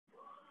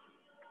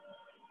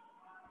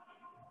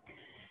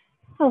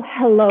Well,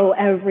 hello,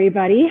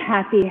 everybody.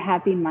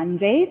 Happy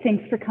Monday.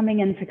 Thanks for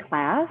coming into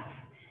class.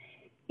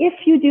 If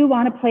you do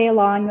want to play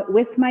along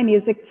with my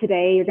music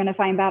today, you're going to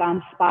find that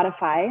on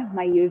Spotify.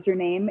 My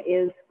username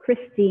is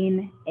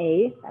Kristine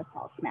A. That's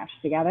all smashed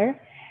together.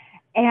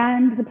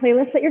 And the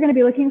playlist that you're going to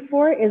be looking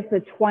for is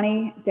the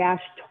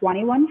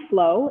 20-21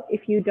 flow.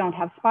 If you don't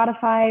have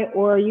Spotify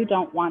or you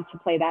don't want to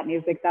play that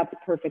music, that's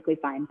perfectly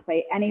fine.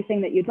 Play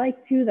anything that you'd like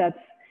to that's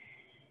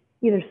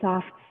either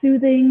soft,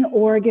 soothing,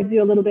 or gives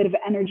you a little bit of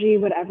energy,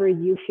 whatever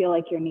you feel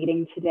like you're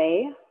needing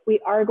today. We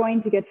are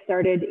going to get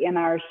started in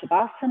our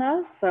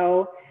Shavasana.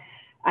 So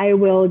I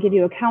will give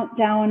you a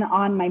countdown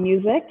on my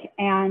music,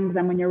 and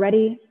then when you're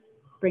ready,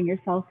 bring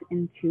yourself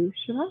into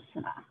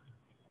Shavasana.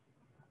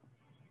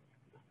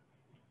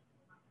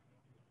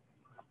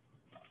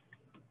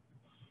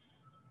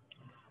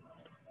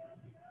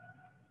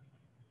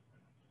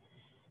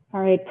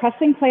 All right,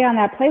 pressing play on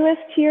that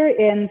playlist here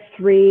in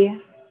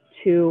 3,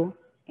 2,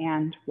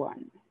 and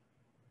 1.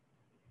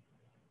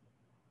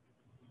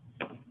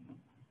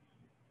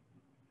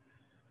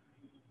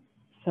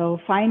 So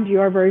find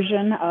your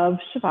version of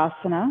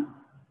Shavasana.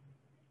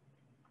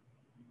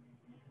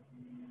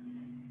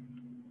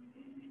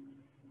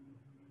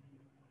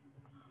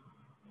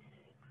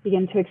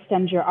 Begin to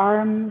extend your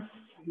arms,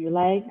 your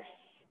legs.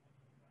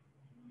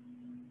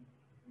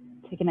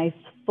 Take a nice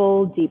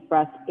full deep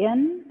breath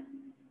in.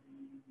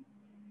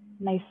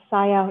 Nice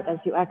sigh out as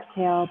you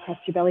exhale. Press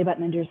your belly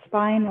button into your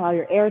spine, allow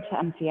your air to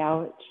empty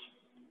out.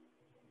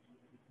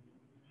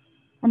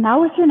 And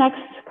now with your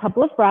next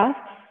couple of breaths,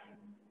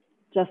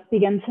 just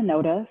begin to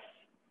notice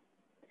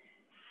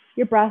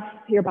your breath,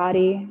 your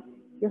body,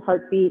 your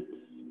heartbeat.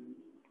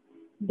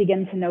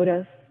 Begin to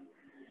notice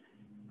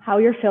how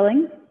you're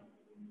feeling,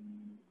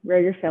 where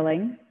you're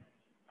feeling,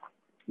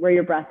 where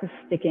your breath is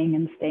sticking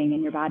and staying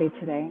in your body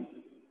today.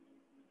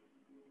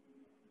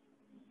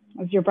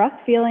 Is your breath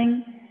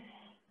feeling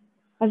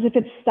as if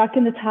it's stuck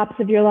in the tops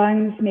of your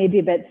lungs, maybe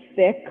a bit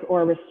thick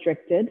or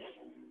restricted?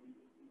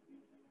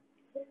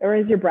 Or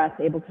is your breath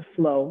able to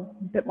flow,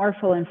 a bit more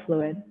full and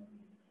fluid?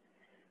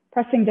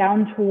 Pressing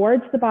down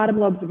towards the bottom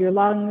lobes of your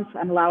lungs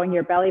and allowing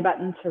your belly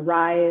button to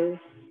rise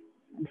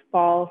and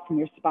fall from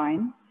your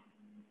spine.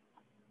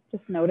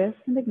 Just notice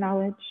and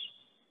acknowledge.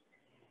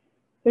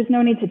 There's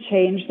no need to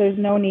change. There's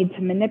no need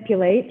to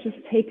manipulate. Just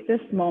take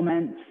this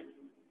moment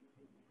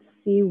to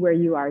see where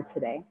you are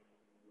today.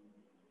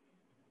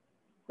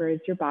 Where is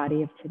your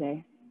body of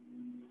today?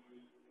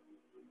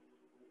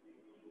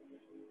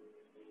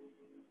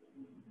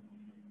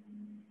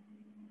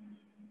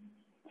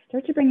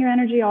 Start to bring your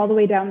energy all the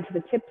way down to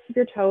the tips of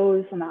your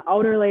toes and the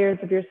outer layers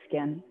of your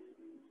skin.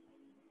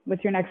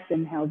 With your next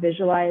inhale,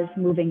 visualize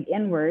moving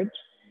inward,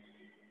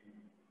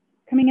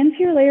 coming into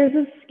your layers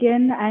of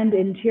skin and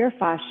into your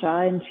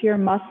fascia, into your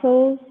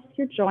muscles,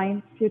 your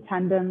joints, your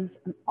tendons,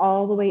 and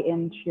all the way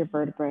into your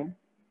vertebrae.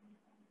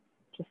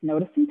 Just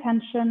noticing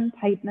tension,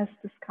 tightness,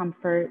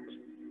 discomfort.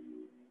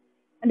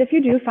 And if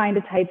you do find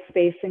a tight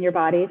space in your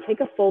body,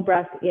 take a full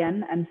breath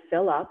in and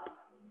fill up.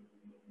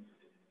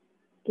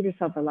 Give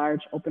yourself a large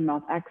open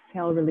mouth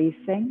exhale,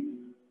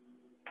 releasing.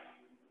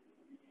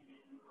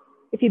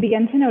 If you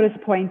begin to notice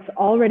points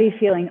already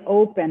feeling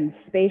open,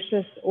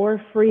 spacious, or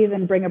free,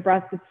 then bring a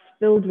breath that's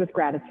filled with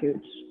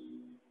gratitude.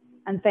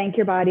 And thank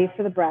your body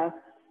for the breath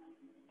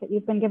that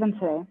you've been given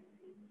today.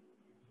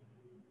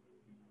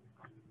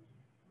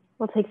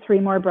 We'll take 3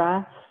 more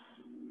breaths.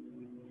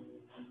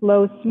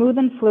 Slow, smooth,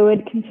 and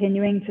fluid,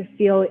 continuing to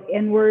feel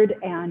inward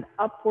and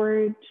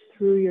upward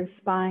through your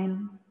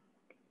spine,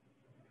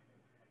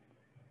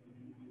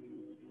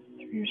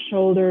 through your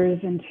shoulders,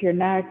 into your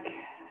neck.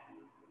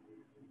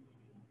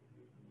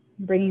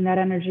 Bringing that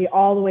energy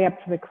all the way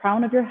up to the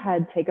crown of your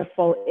head. Take a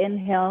full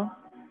inhale.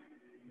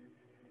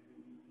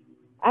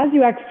 As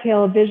you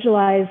exhale,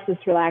 visualize this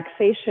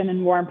relaxation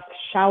and warmth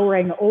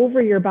showering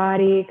over your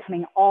body,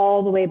 coming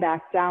all the way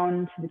back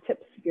down to the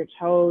tips of your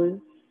toes.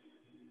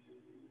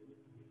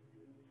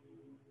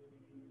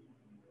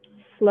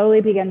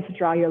 Slowly begin to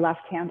draw your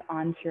left hand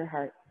onto your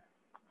heart.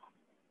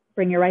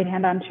 Bring your right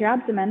hand onto your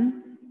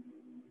abdomen.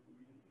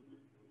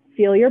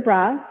 Feel your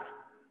breath.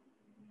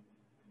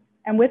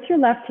 And with your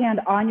left hand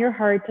on your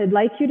heart, I'd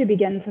like you to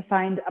begin to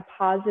find a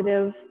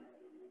positive,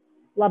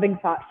 loving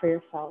thought for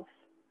yourself.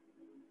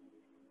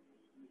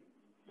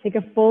 Take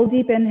a full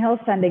deep inhale,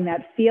 sending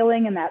that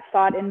feeling and that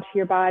thought into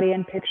your body,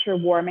 and picture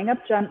warming up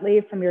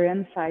gently from your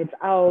insides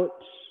out.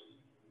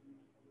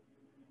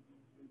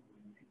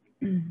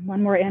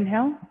 One more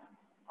inhale.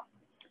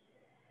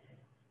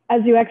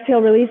 As you exhale,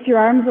 release your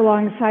arms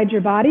alongside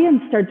your body and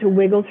start to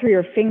wiggle through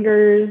your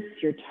fingers,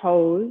 your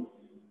toes.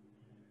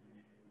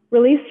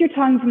 Release your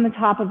tongue from the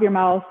top of your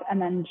mouth and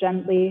then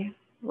gently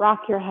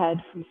rock your head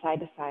from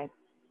side to side.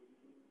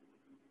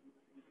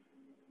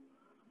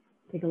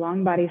 Take a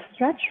long body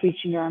stretch,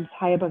 reaching your arms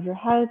high above your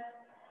head.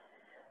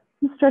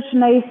 And stretch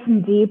nice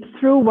and deep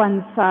through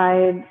one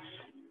side.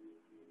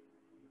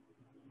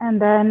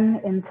 And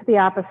then into the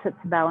opposite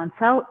to balance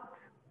out.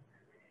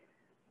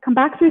 Come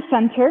back through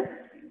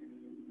center.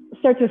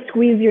 Start to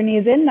squeeze your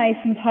knees in nice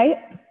and tight.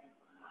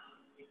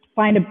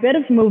 Find a bit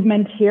of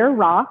movement here.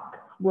 Rock,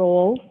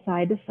 roll,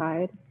 side to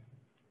side.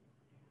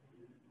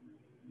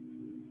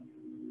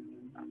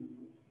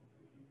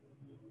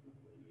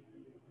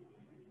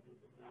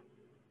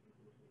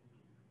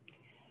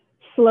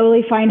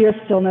 Slowly find your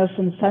stillness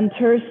and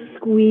center.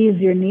 Squeeze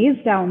your knees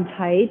down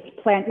tight.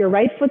 Plant your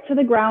right foot to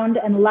the ground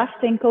and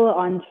left ankle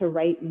onto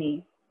right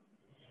knee.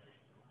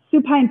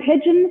 Supine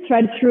pigeon,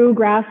 thread through,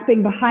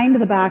 grasping behind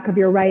the back of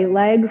your right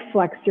leg.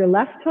 Flex your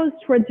left toes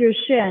towards your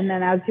shin,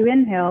 and as you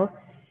inhale,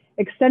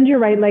 extend your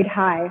right leg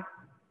high.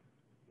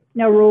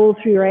 Now roll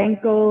through your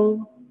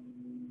ankle,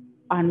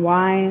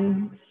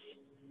 unwind,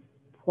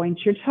 point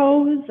your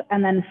toes,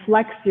 and then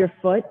flex your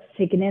foot.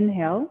 Take an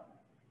inhale.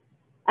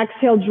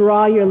 Exhale,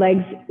 draw your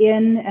legs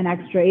in an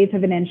extra 1/8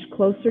 of an inch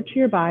closer to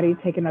your body.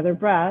 Take another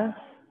breath.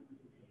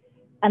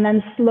 And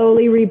then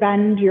slowly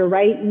rebend your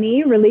right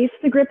knee. Release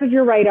the grip of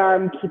your right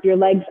arm. Keep your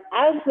legs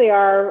as they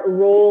are.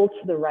 Roll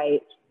to the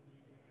right.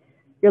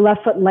 Your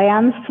left foot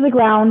lands to the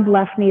ground.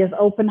 Left knee is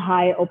open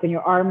high. Open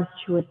your arms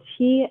to a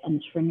T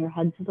and turn your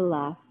head to the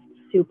left.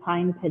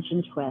 Supine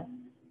pigeon twist.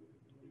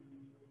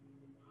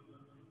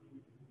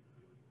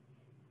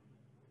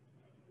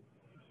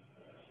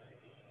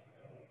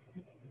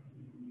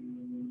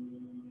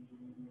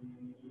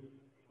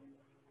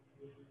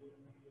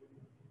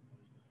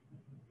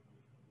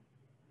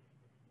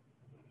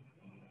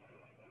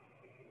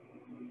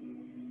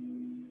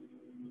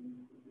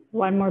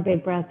 One more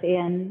big breath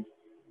in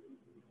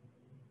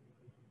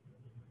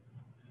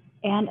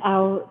and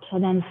out,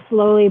 and then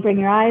slowly bring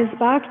your eyes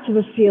back to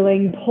the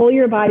ceiling. Pull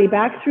your body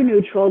back through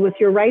neutral with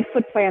your right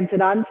foot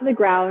planted onto the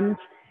ground.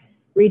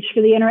 Reach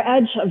for the inner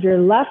edge of your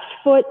left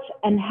foot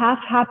and half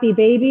happy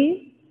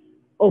baby.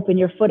 Open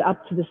your foot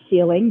up to the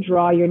ceiling.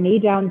 Draw your knee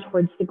down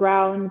towards the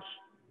ground.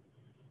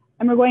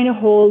 And we're going to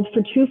hold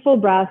for 2 full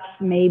breaths.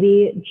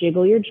 Maybe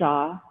jiggle your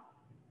jaw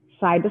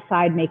side to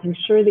side, making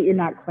sure that you're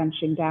not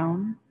clenching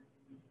down.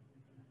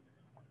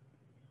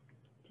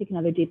 Take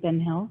another deep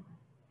inhale.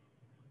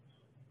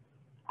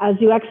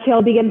 As you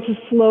exhale, begin to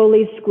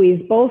slowly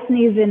squeeze both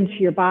knees into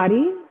your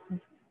body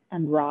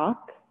and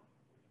rock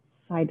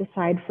side to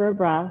side for a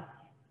breath.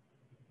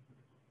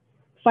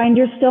 Find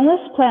your stillness,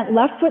 plant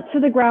left foot to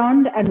the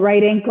ground and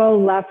right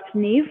ankle, left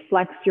knee.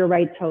 Flex your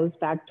right toes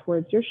back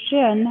towards your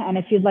shin. And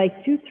if you'd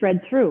like to,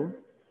 thread through.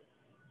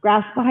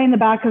 Grasp behind the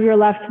back of your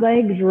left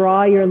leg,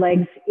 draw your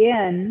legs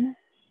in,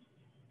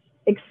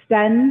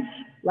 extend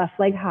left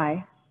leg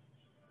high.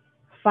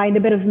 Find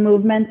a bit of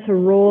movement to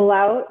roll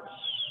out,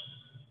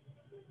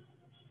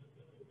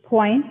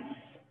 point,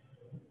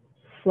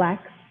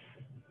 flex.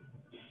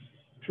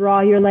 Draw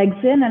your legs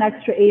in an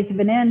extra 1/8 of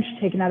an inch.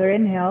 Take another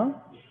inhale.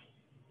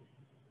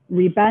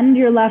 Rebend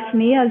your left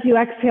knee as you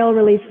exhale.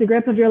 Release the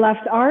grip of your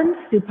left arm.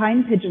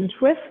 Supine pigeon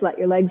twist. Let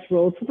your legs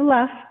roll to the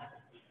left.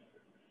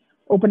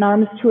 Open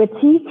arms to a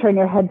T. Turn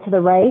your head to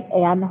the right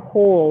and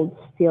hold.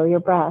 Feel your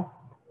breath.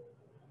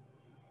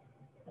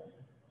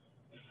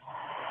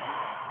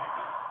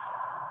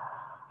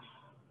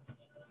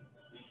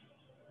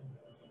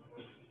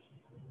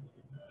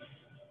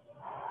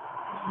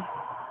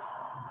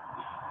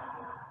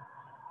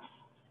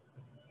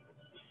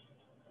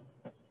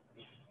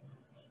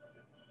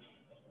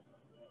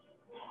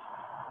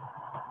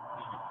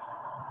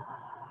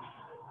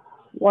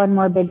 One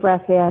more big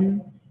breath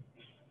in.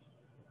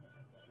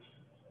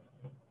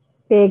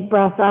 Big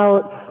breath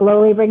out.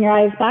 Slowly bring your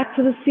eyes back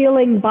to the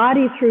ceiling,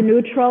 body through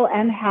neutral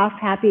and half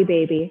happy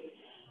baby.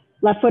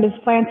 Left foot is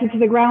planted to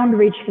the ground.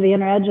 Reach for the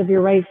inner edge of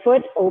your right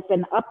foot.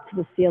 Open up to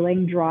the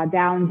ceiling. Draw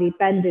down, deep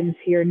bend into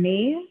your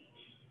knee.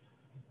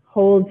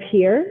 Hold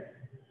here.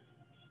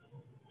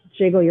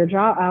 Jiggle your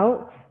jaw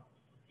out.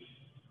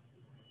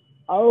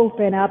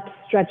 Open up,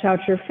 stretch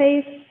out your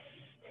face.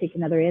 Take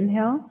another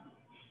inhale.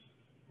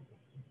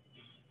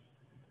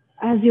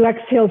 As you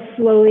exhale,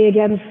 slowly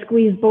again,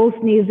 squeeze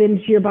both knees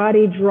into your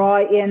body, draw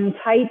in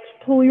tight,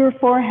 pull your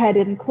forehead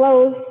in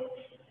close.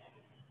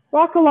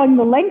 Rock along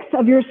the length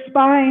of your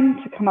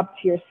spine to come up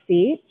to your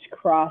feet,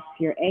 cross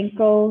your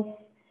ankles.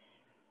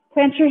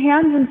 Plant your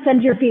hands and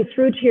send your feet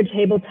through to your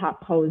tabletop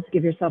pose.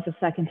 Give yourself a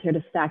second here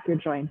to stack your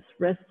joints.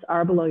 Wrists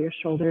are below your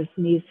shoulders,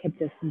 knees hip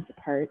distance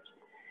apart.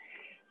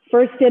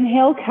 First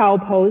inhale, cow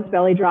pose,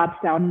 belly drops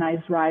down,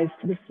 eyes rise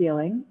to the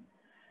ceiling.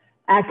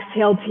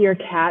 Exhale to your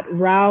cat,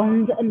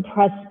 round and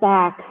press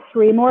back.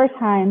 3 more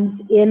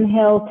times.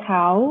 Inhale,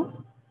 cow.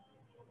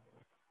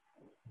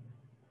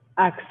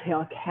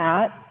 Exhale,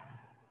 cat.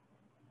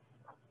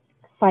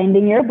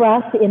 Finding your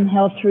breath,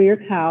 inhale through your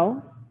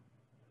cow.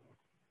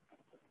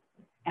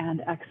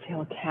 And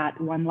exhale, cat,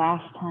 one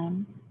last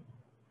time.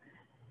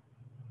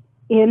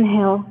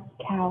 Inhale,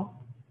 cow.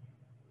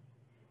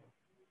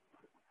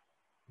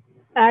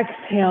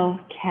 Exhale,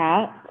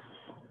 cat.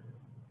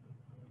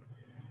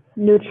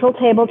 Neutral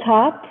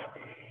tabletop.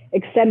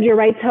 Extend your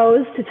right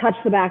toes to touch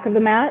the back of the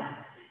mat.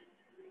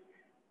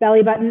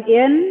 Belly button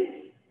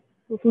in.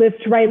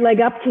 Lift right leg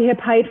up to hip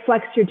height.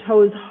 Flex your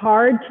toes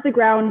hard to the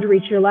ground.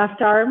 Reach your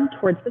left arm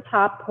towards the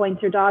top.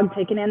 Point your dog.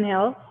 Take an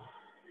inhale.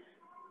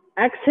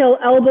 Exhale,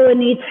 elbow and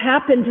knee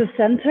tap into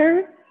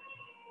center.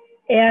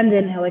 And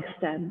inhale,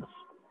 extend.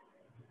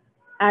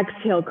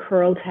 Exhale,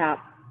 curl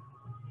tap.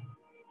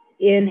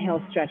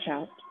 Inhale, stretch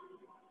out.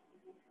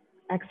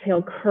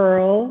 Exhale,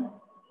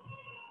 curl.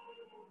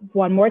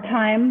 One more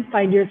time,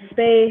 find your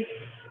space.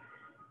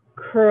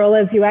 Curl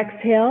as you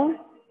exhale.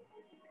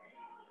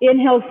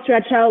 Inhale,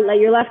 stretch out, let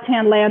your left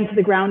hand land to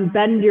the ground,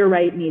 bend your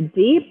right knee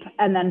deep,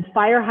 and then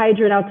fire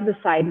hydrant out to the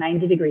side,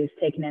 90 degrees,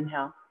 take an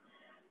inhale.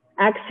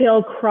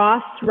 Exhale,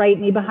 cross right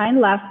knee behind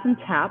left and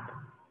tap.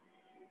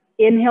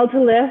 Inhale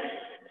to lift.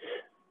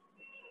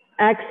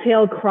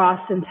 Exhale, cross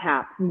and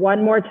tap.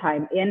 One more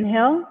time,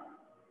 inhale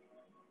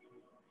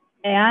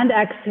and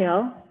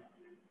exhale.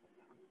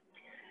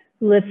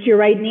 Lift your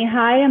right knee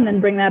high and then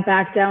bring that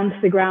back down to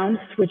the ground.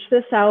 Switch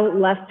this out,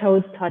 left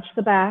toes touch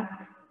the back.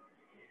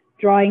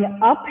 Drawing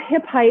up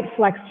hip height,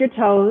 flex your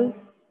toes.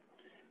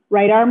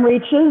 Right arm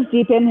reaches,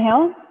 deep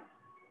inhale.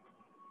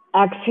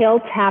 Exhale,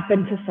 tap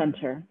into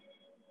center.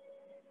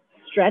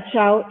 Stretch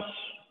out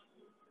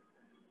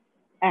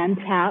and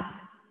tap.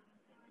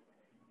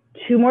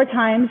 Two more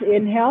times,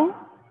 inhale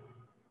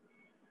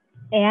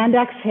and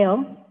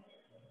exhale.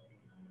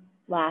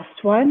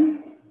 Last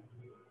one.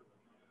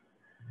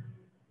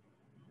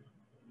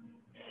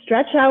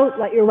 Stretch out,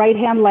 let your right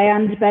hand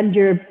land, bend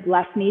your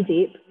left knee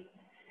deep.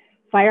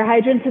 Fire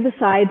hydrant to the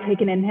side,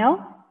 take an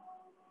inhale.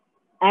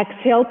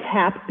 Exhale,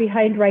 tap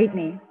behind right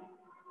knee.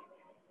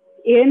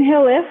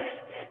 Inhale, lift.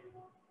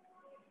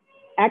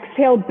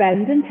 Exhale,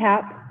 bend and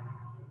tap.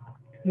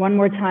 One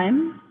more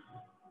time.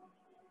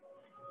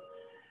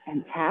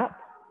 And tap.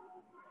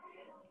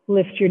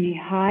 Lift your knee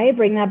high,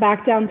 bring that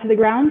back down to the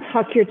ground.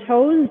 Tuck your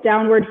toes,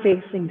 downward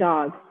facing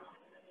dog.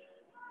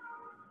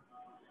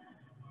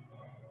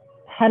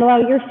 Pedal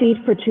out your feet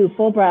for 2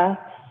 full breaths.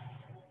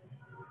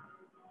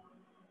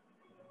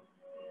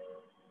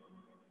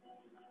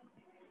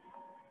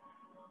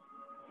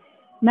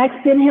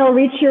 Next, inhale,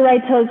 reach your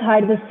right toes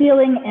high to the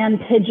ceiling and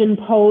pigeon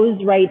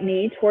pose right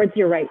knee towards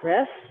your right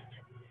wrist.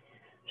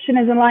 Shin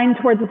is in line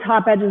towards the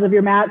top edges of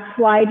your mat.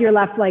 Slide your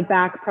left leg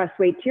back, press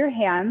weight to your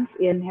hands.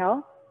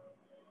 Inhale.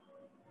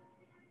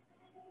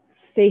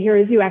 Stay here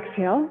as you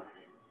exhale.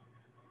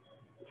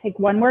 Take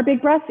one more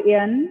big breath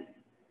in.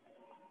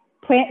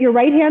 Plant your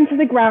right hand to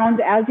the ground.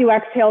 As you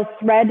exhale,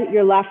 thread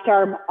your left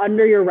arm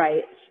under your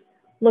right.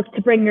 Look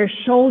to bring your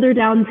shoulder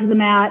down to the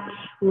mat,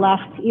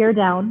 left ear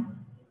down.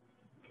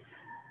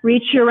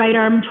 Reach your right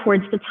arm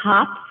towards the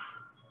top.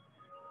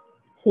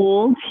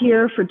 Hold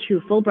here for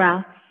 2 full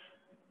breaths.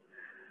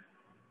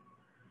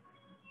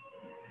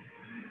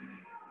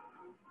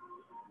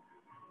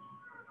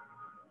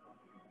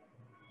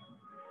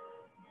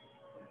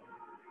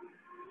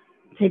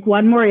 Take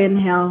one more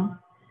inhale,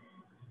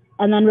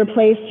 and then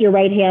replace your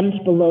right hand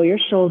below your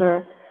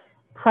shoulder.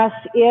 Press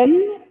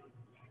in,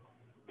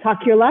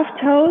 tuck your left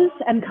toes,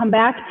 and come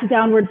back to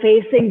downward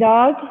facing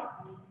dog.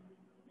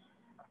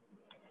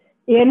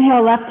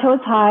 Inhale, left toes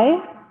high,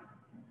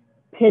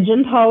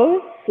 pigeon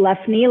pose,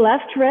 left knee,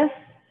 left wrist,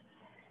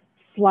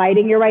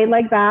 sliding your right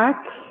leg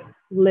back,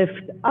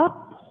 lift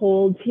up,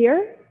 hold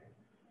here.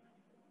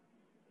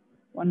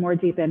 One more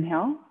deep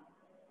inhale.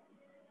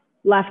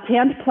 Left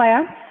hand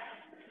plants,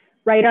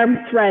 right arm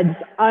threads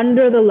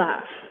under the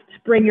left.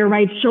 Bring your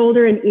right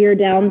shoulder and ear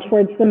down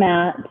towards the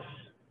mat.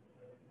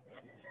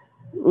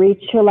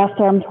 Reach your left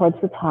arm towards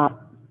the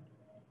top.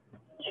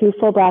 2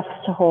 full breaths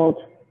to hold.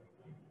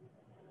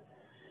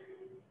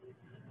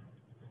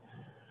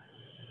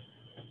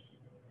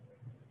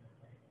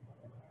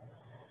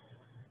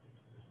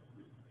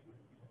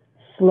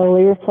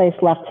 Slowly replace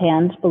left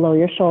hand below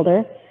your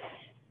shoulder.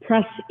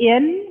 Press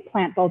in,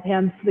 plant both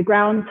hands to the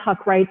ground,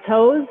 tuck right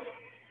toes,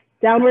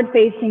 downward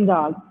facing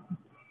dog.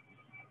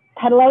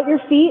 Pedal out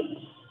your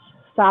feet,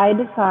 side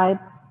to side.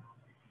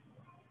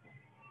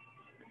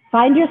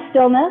 Find your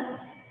stillness.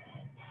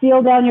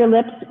 Seal down your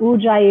lips,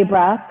 Ujjayi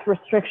breath,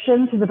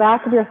 restriction to the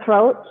back of your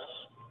throat.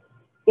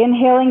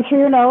 Inhaling through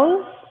your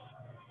nose.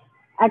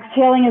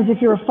 Exhaling as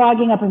if you were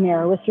fogging up a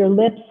mirror. With your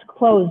lips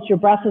closed, your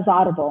breath is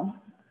audible.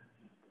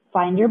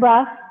 Find your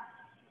breath.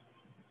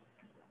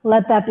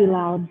 Let that be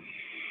loud.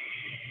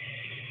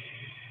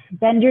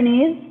 Bend your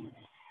knees.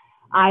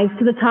 Eyes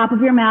to the top of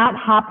your mat.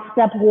 Hop,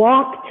 step,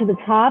 walk to the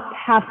top.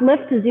 Half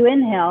lift as you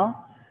inhale.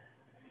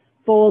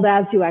 Fold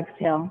as you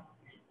exhale.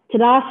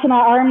 Tadasana,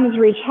 arms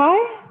reach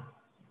high.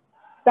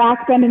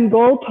 Back bend and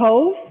goal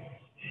pose.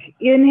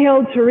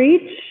 Inhale to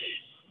reach.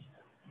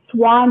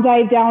 Swan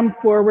dive down,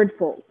 forward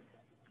fold.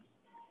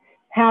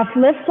 Half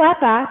lift, flat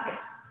back.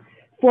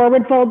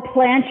 Forward fold,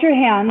 plant your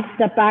hands,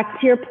 step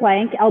back to your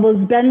plank,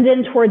 elbows bend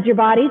in towards your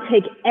body.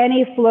 Take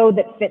any flow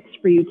that fits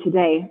for you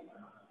today.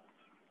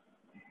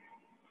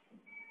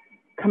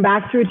 Come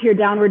back through to your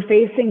downward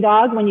facing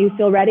dog. When you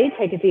feel ready,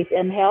 take a deep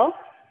inhale.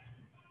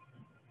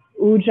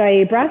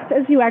 Ujjayi breath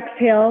as you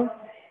exhale.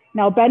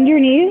 Now bend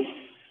your knees,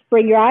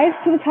 bring your eyes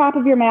to the top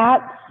of your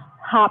mat,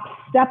 hop,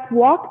 step,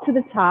 walk to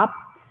the top,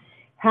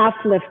 half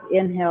lift,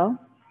 inhale,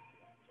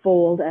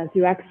 fold as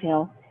you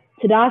exhale.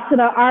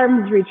 Tadasana,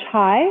 arms reach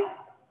high.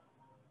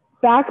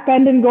 Back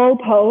bend and goal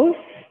pose.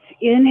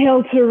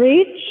 Inhale to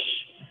reach.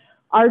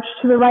 Arch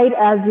to the right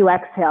as you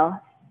exhale.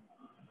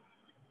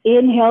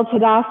 Inhale,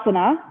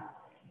 Tadasana,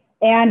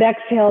 and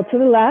exhale to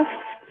the left.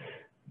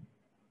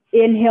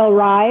 Inhale,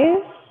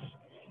 rise.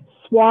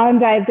 Swan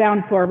dive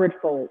down, forward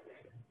fold.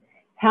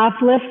 Half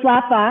lift,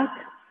 flat back.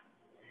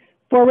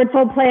 Forward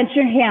fold, plant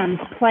your hands,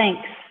 plank,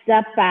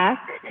 step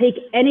back. Take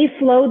any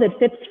flow that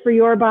fits for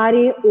your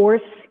body or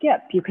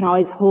skip. You can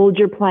always hold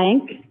your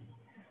plank.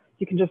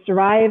 You can just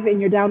arrive in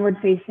your downward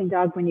facing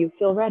dog when you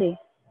feel ready.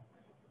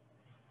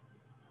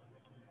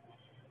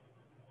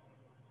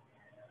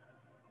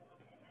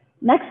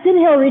 Next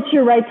inhale, reach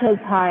your right toes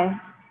high.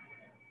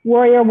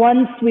 Warrior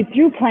one, sweep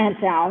through, plant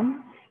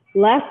down.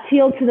 Left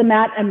heel to the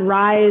mat and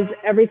rise.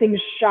 Everything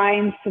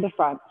shines to the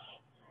front.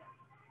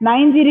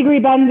 90-degree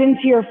bend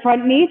into your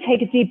front knee.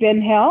 Take a deep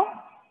inhale.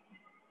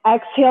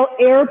 Exhale,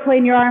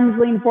 airplane your arms,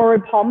 lean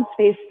forward, palms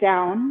face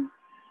down.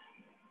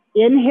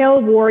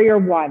 Inhale, warrior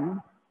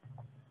one.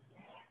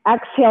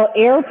 Exhale,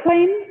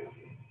 airplane.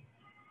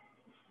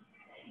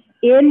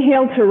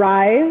 Inhale to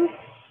rise.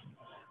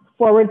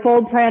 Forward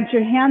fold, plant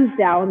your hands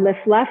down.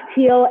 Lift left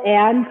heel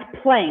and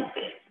plank.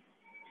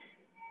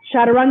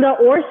 Chaturanga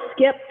or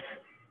skip.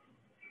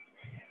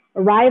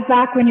 Arrive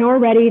back when you're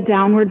ready,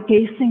 downward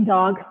facing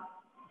dog.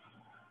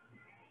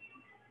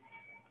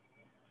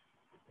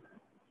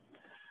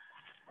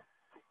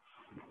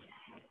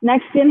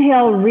 Next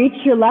inhale, reach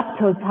your left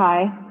toes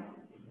high.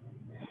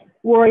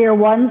 Warrior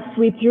one,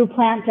 sweep through,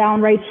 plant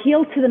down, right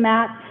heel to the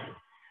mat.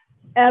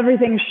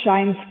 Everything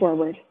shines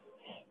forward.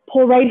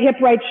 Pull right hip,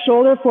 right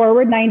shoulder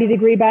forward,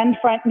 90-degree bend,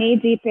 front knee,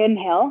 deep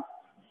inhale.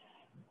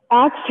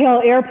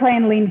 Exhale,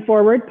 airplane, lean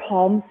forward,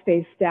 palms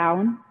face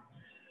down.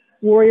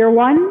 Warrior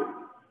one.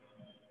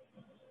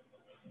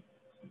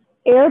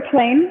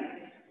 Airplane.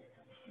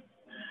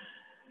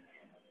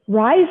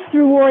 Rise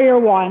through warrior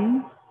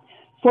one.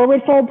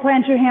 Forward fold,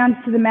 plant your hands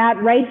to the mat,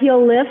 right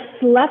heel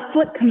lifts, left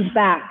foot comes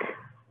back.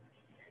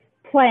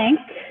 Plank.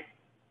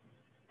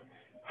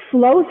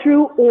 Flow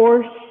through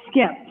or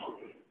skip.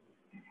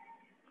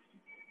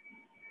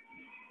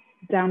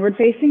 Downward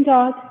facing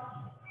dog.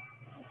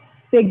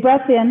 Big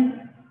breath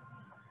in,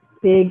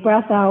 big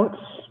breath out.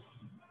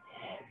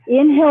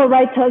 Inhale,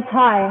 right toes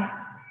high.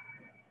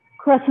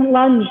 Crescent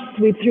lunge,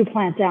 sweep through,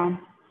 plant down.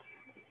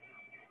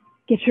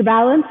 Get your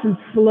balance and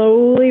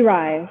slowly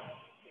rise.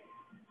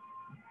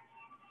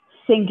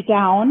 Sink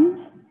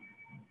down.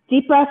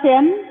 Deep breath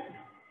in.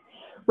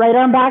 Right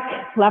arm back,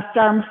 left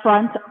arm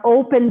front,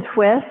 open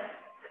twist.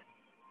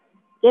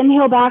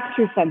 Inhale back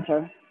through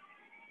center.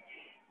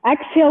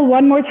 Exhale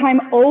one more time,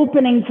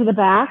 opening to the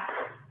back.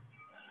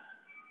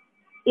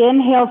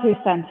 Inhale through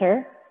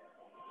center.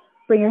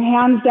 Bring your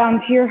hands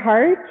down to your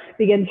heart.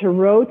 Begin to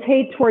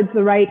rotate towards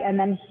the right and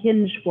then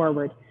hinge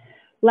forward.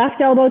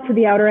 Left elbow to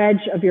the outer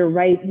edge of your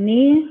right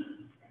knee.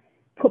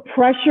 Put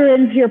pressure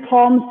into your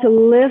palms to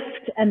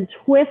lift and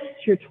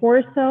twist your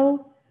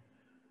torso.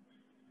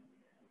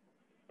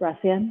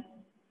 Breath in.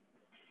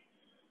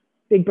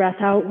 Big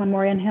breath out, one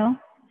more inhale.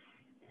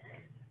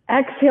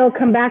 Exhale,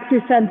 come back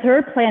through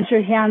center, plant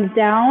your hands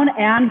down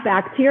and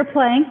back to your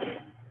plank.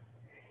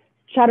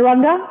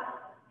 Chaturanga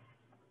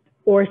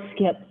or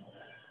skip.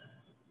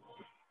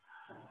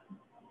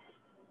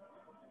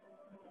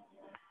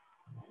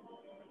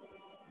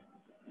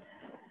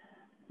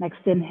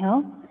 Next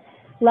inhale,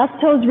 left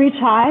toes reach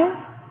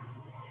high,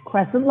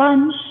 crescent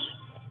lunge,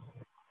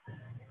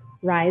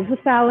 rise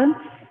with balance,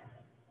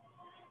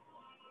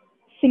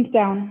 sink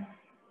down,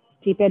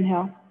 deep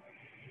inhale.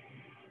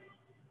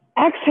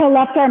 Exhale,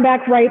 left arm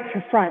back, right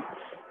to front.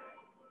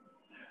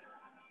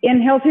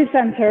 Inhale through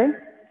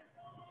center.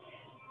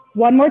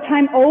 One more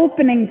time,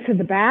 opening to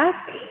the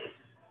back.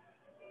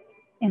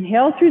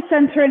 Inhale through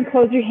center and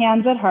close your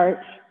hands at heart.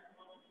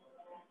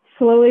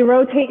 Slowly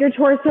rotate your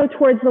torso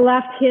towards the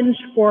left, hinge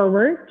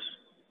forward.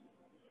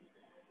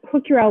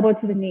 Hook your elbow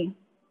to the knee.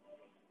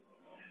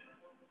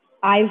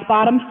 Eyes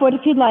bottom foot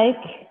if you'd like.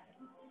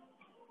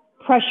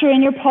 Pressure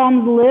in your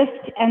palms,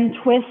 lift and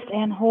twist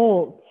and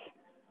hold.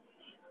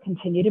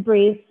 Continue to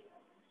breathe.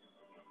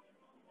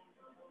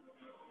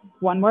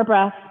 One more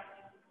breath.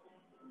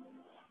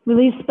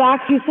 Release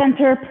back through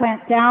center,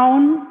 plant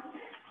down.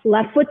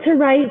 Left foot to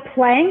right,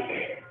 plank.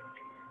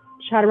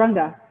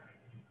 Chaturanga.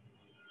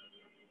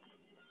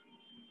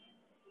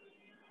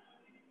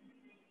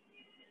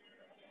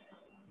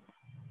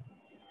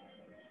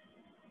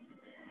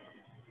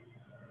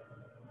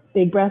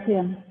 Big breath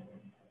in,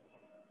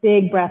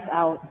 big breath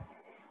out.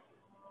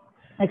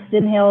 Next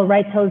inhale,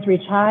 right toes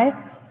reach high.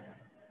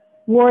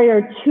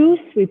 Warrior two,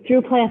 sweep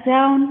through, plant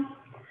down,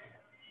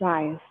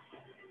 rise.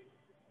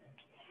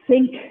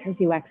 Sink as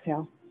you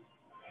exhale.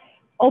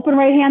 Open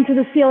right hand to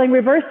the ceiling,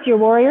 reverse your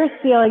warrior,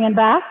 ceiling and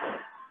back.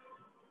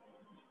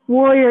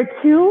 Warrior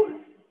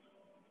two,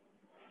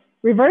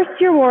 reverse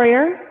your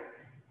warrior.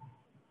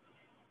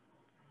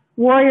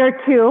 Warrior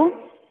two,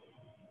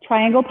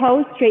 triangle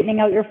pose, straightening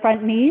out your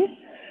front knees.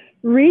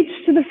 Reach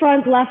to the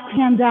front, left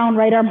hand down,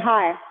 right arm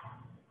high.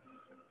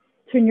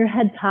 Turn your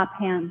head top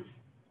hands.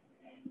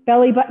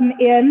 Belly button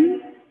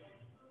in.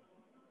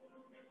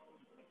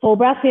 Full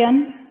breath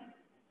in.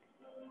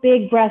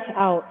 Big breath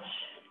out.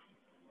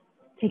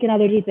 Take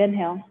another deep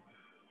inhale.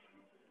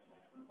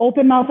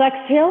 Open mouth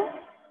exhale.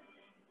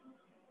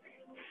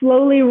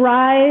 Slowly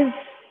rise.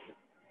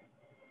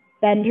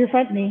 Bend your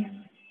front knee.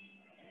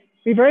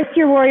 Reverse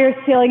your warrior,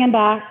 ceiling and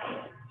back.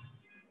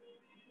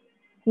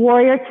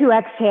 Warrior 2,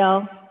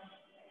 exhale.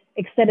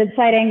 Extended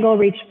side angle,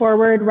 reach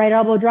forward, right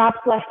elbow drops,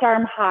 left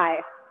arm high.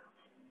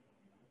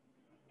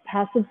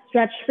 Passive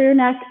stretch for your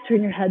neck,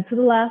 turn your head to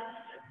the left.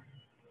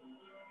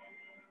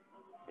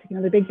 Take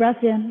another big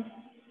breath in.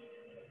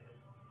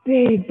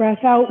 Big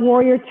breath out,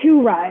 warrior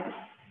 2, rise.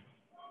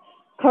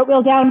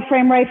 Cartwheel down,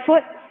 frame right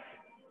foot.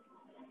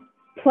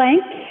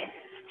 Plank.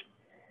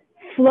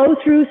 Flow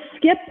through,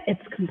 skip.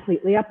 It's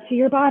completely up to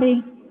your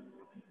body.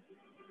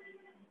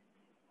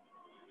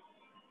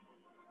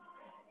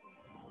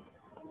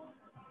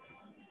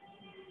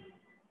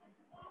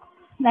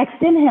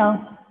 Next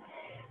inhale,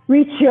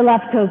 reach your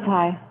left toes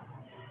high.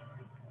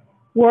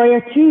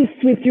 Warrior 2,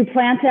 sweep through,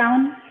 plant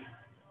down.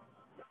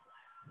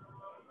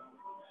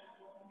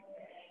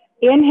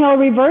 Inhale,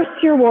 reverse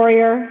your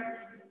warrior.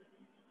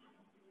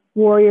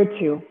 Warrior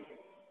 2.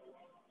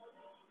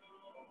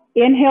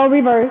 Inhale,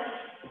 reverse.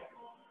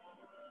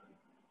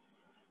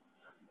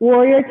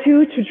 Warrior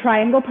 2 to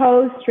triangle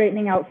pose,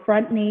 straightening out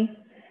front knee.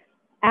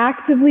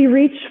 Actively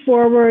reach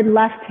forward,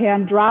 left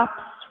hand drops,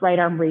 right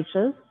arm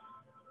reaches.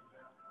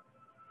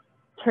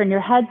 Turn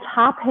your head,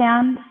 top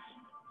hand.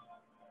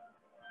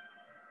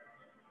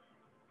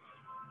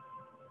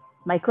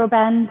 Micro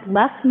bend,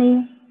 left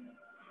knee.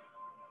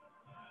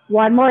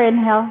 One more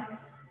inhale.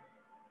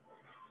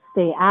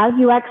 Stay as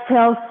you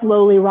exhale,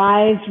 slowly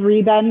rise,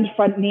 rebend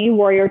front knee,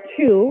 warrior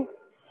 2.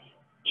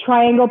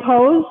 Triangle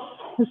pose,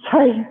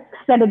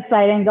 extended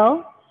side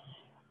angle.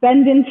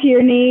 Bend into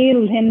your knee,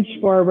 hinge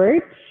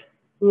forward.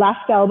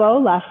 Left elbow,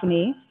 left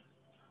knee.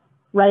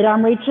 Right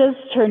arm reaches,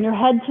 turn your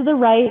head to the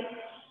right.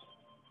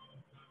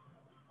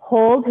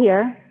 Hold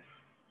here.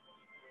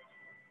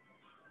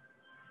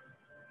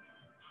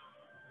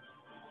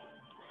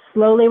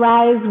 Slowly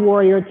rise,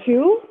 warrior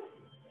 2.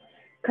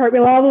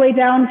 Cartwheel all the way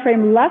down,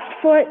 frame left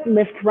foot,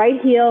 lift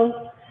right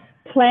heel,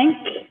 plank,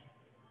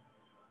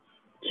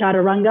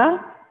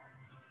 chaturanga.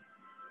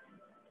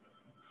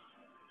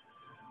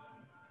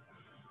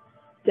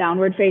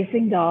 Downward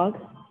facing dog.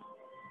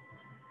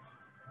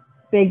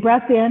 Big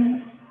breath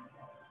in,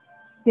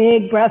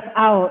 big breath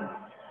out.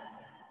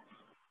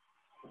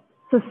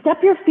 So step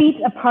your feet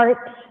apart,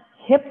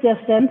 hip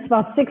distance,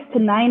 about 6 to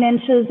 9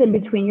 inches in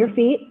between your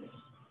feet.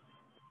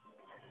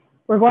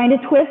 We're going to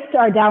twist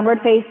our downward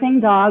facing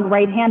dog.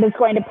 Right hand is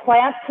going to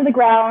plant to the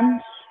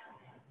ground.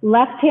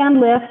 Left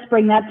hand lifts,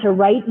 bring that to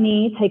right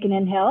knee. Take an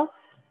inhale.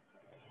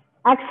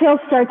 Exhale,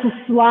 start to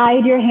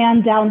slide your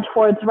hand down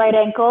towards right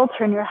ankle.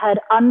 Turn your head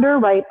under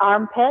right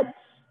armpit.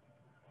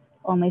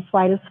 Only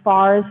slide as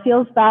far as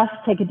feels best.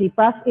 Take a deep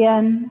breath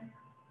in.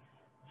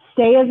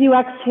 Stay as you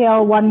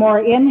exhale. One more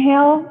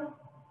inhale.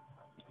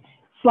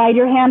 Slide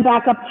your hand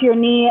back up to your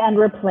knee and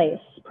replace.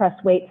 Press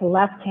weight to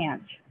left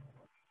hand.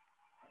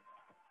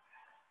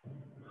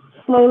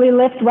 Slowly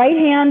lift right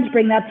hand,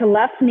 bring that to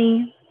left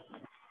knee.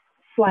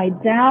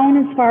 Slide down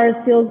as far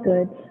as feels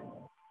good.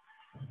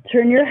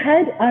 Turn your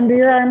head under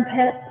your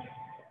armpit.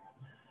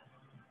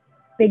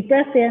 Big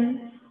breath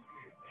in.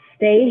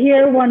 Stay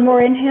here, one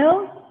more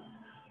inhale.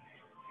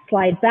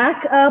 Slide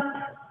back up,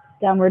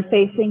 downward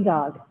facing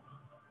dog.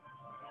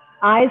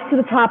 Eyes to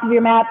the top of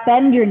your mat,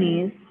 bend your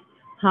knees.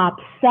 Hop,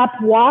 step,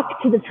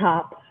 walk to the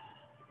top.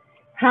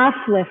 Half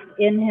lift,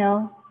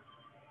 inhale.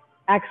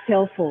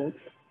 Exhale, fold.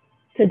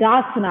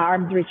 Tadasana,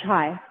 arms reach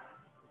high.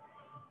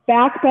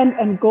 Back bend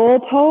and goal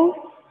pose.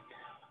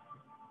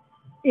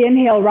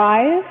 Inhale,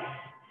 rise.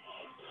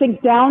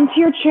 Sink down to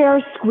your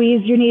chair,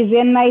 squeeze your knees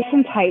in nice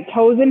and tight.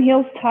 Toes and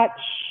heels touch.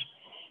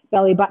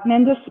 Belly button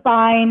into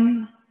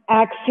spine.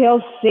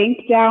 Exhale,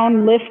 sink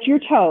down, lift your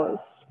toes.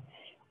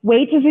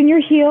 Weight is in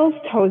your heels,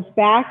 toes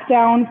back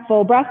down,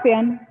 full breath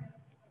in.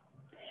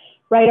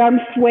 Right arm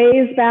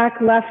sways back,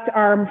 left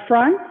arm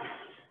front.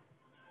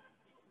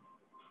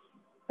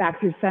 Back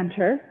through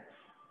center.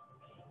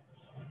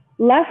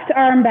 Left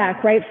arm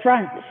back, right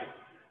front.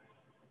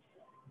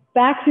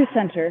 Back through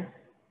center.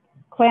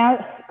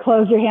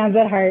 Close your hands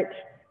at heart.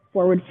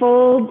 Forward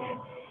fold,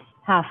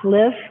 half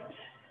lift.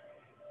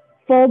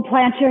 Fold,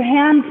 plant your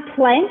hands,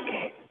 plank.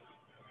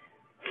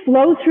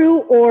 Flow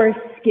through or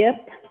skip.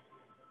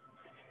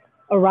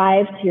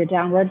 Arrive to your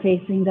downward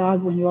facing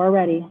dog when you are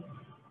ready.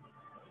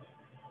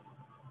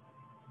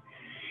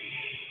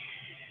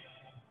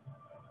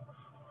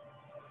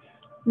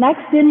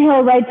 Next,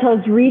 inhale, right toes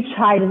reach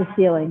high to the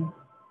ceiling.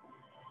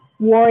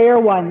 Warrior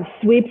 1,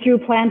 sweep through,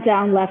 plant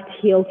down, left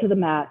heel to the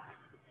mat.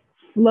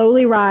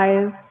 Slowly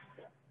rise,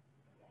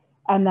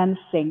 and then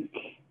sink.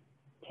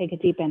 Take a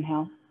deep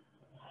inhale.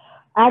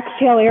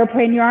 Exhale,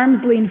 airplane your arms,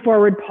 lean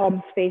forward,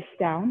 palms face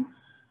down.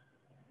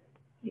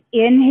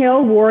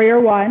 Inhale, warrior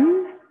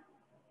 1.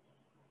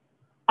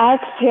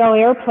 Exhale,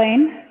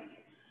 airplane.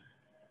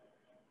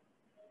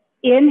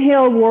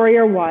 Inhale,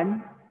 warrior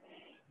 1.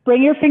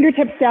 Bring your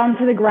fingertips down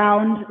to the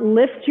ground,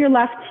 lift your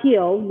left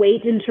heel,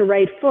 weight into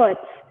right foot.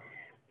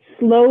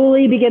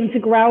 Slowly begin to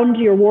ground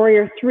your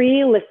warrior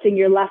three, lifting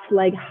your left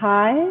leg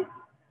high.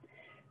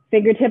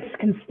 Fingertips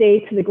can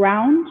stay to the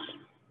ground.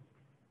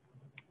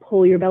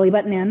 Pull your belly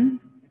button in.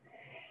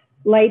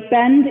 Light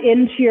bend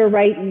into your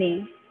right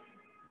knee.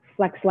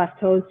 Flex left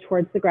toes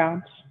towards the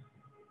ground.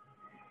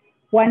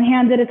 One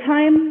hand at a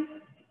time,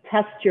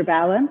 test your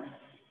balance.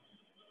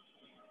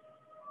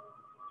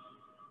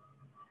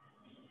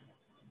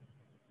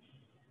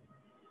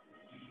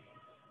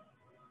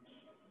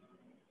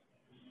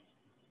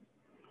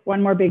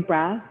 One more big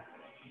breath.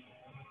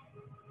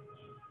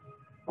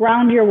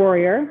 Ground your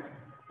warrior,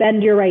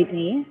 bend your right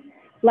knee.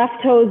 Left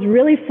toes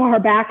really far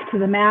back to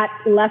the mat,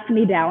 left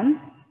knee down.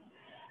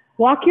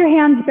 Walk your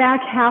hands back,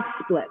 half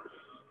splits.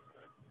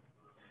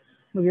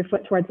 Move your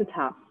foot towards the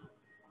top.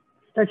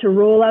 Start to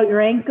roll out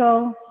your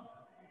ankle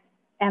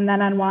and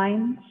then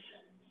unwind.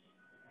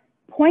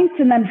 Point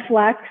and then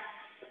flex.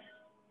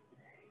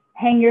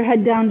 Hang your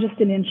head down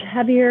just an inch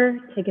heavier.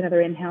 Take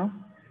another inhale.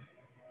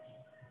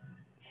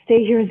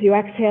 Stay here as you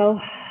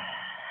exhale.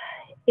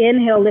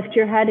 Inhale, lift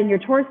your head and your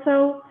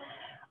torso.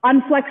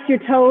 Unflex your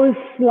toes,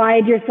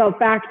 slide yourself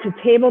back to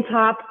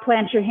tabletop.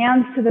 Plant your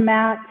hands to the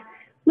mat.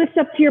 Lift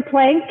up to your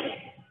plank.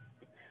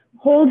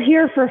 Hold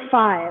here for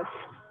 5,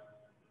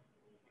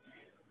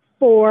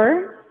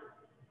 4,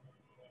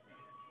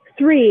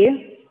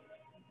 3,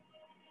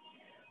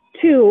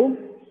 2,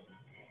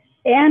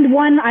 and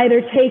 1.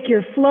 Either take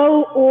your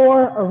flow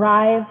or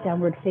arrive,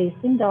 downward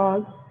facing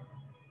dog.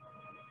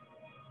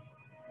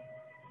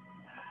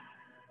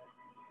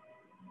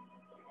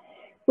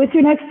 With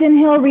your next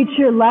inhale, reach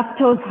your left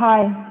toes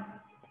high.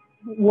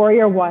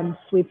 Warrior 1,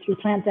 sweep through,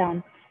 plant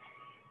down.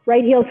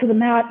 Right heel to the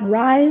mat,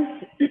 rise.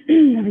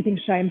 Everything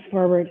shines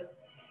forward.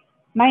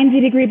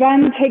 90-degree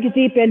bend, take a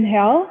deep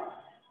inhale.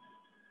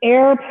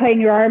 Airplane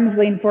your arms,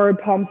 lean forward,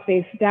 palms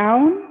face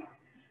down.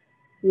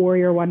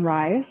 Warrior 1,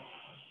 rise.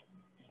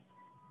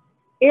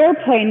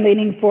 Airplane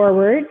leaning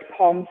forward,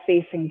 palms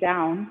facing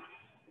down.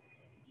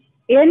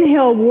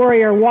 Inhale,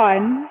 warrior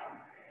 1,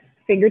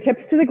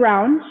 fingertips to the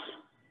ground.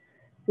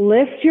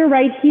 Lift your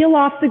right heel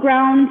off the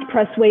ground,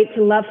 press weight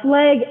to left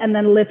leg, and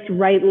then lift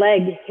right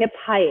leg, hip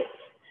height.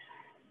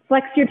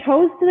 Flex your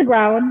toes to the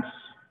ground.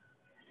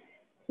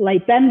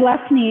 Light bend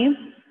left knee.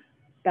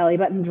 Belly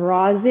button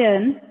draws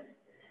in.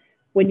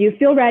 When you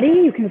feel ready,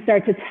 you can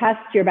start to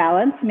test your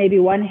balance. Maybe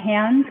one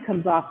hand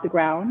comes off the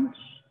ground,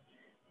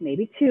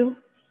 maybe 2.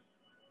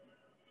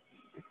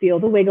 Feel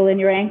the wiggle in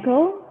your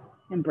ankle.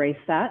 Embrace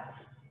that.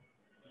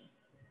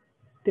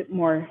 A bit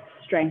more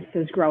strength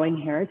is growing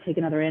here. Take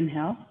another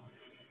inhale.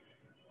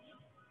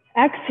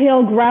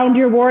 Exhale, ground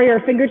your warrior,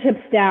 fingertips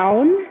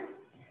down.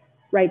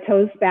 Right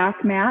toes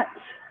back, mat.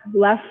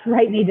 Left,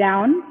 right knee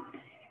down.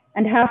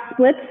 And half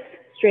splits,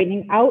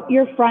 straightening out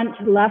your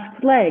front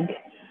left leg.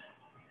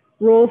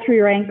 Roll through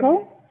your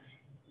ankle.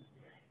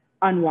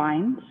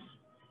 Unwind.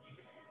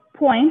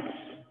 Point.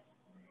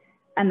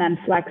 And then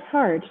flex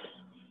hard.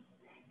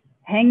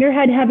 Hang your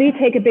head heavy,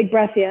 take a big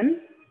breath in.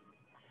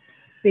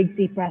 Big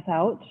deep breath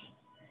out.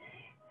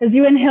 As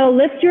you inhale,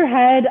 lift your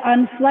head,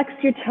 unflex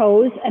your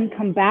toes, and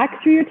come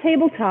back through your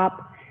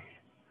tabletop.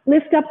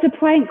 Lift up to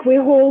plank. We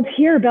hold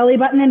here, belly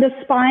button into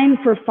spine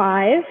for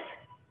 5,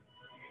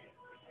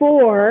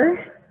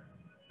 4.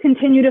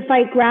 Continue to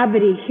fight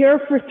gravity here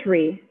for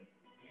 3,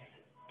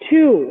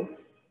 2.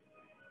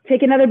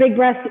 Take another big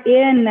breath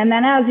in, and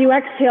then as you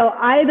exhale,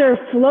 either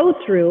flow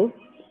through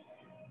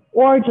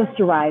or just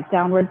arrive.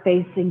 Downward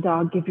facing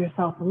dog. Give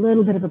yourself a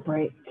little bit of a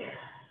break.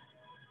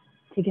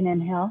 Take an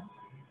inhale.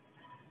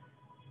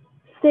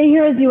 Stay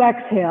here as you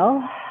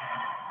exhale.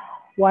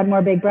 One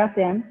more big breath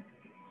in.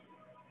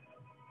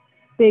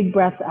 Big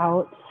breath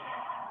out.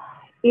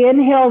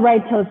 Inhale,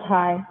 right toes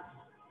high.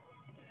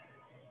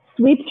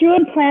 Sweep through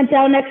and plant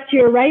down next to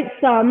your right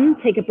thumb.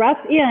 Take a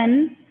breath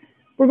in.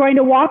 We're going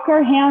to walk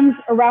our hands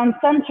around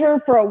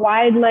center for a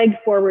wide leg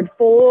forward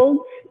fold.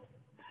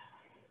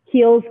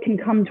 Heels can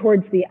come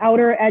towards the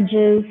outer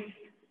edges.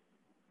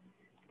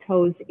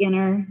 Toes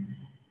inner.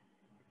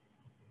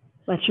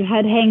 Let your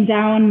head hang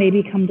down,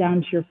 maybe come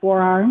down to your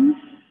forearms.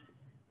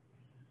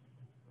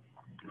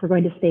 We're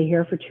going to stay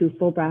here for 2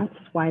 full breaths,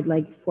 wide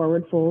leg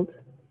forward fold.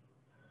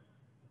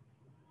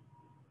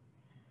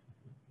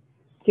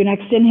 Your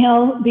next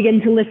inhale,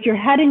 begin to lift your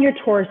head and your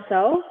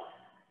torso.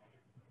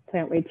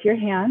 Plant weight to your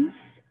hands.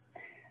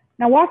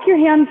 Now walk your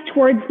hands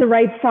towards the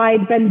right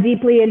side, bend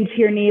deeply into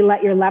your knee,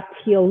 let your left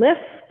heel lift.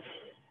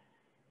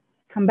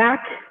 Come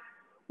back,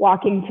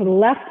 walking to the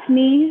left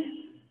knee.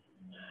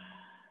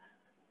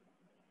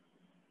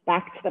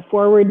 Back to the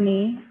forward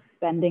knee,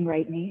 bending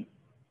right knee.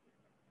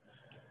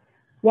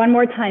 One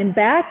more time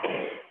back.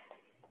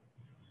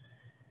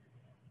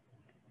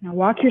 Now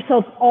walk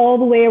yourself all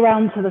the way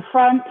around to the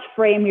front,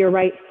 frame your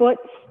right foot,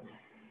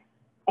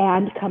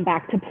 and come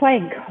back to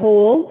plank.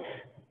 Hold.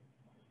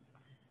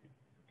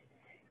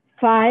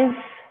 5,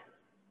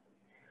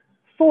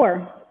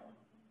 4,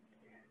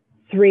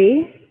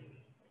 3,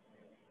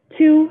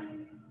 2,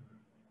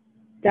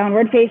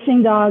 downward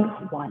facing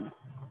dog, 1.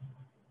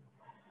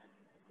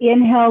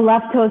 Inhale,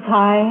 left toes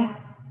high.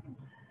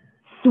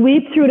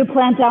 Sweep through to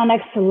plant down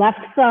next to left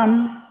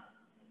thumb.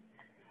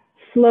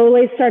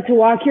 Slowly start to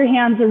walk your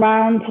hands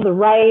around to the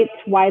right,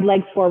 wide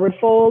leg forward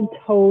fold,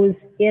 toes,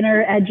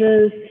 inner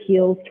edges,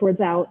 heels towards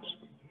out.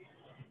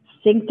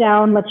 Sink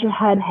down, let your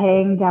head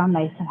hang down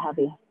nice and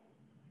heavy.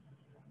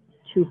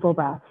 2 full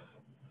breaths.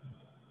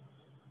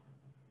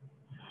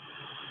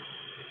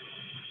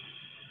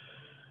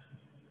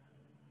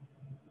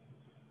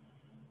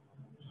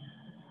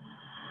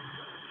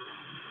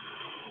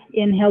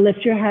 Inhale, lift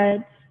your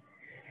head.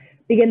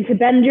 Begin to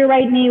bend your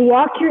right knee,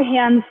 walk your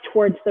hands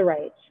towards the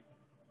right.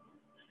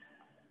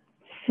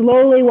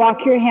 Slowly walk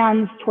your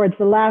hands towards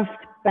the left,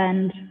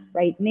 bend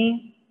right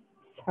knee.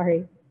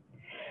 Sorry.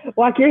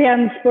 Walk your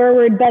hands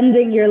forward,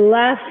 bending your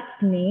left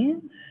knee.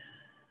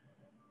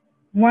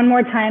 One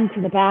more time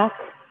to the back.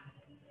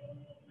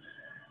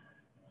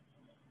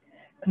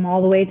 Come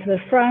all the way to the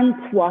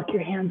front, walk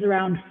your hands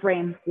around,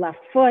 frame left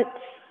foot.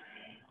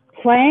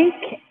 Plank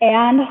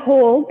and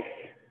hold.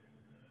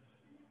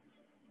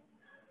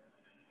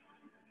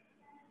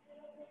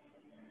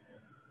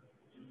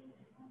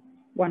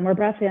 One more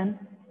breath in.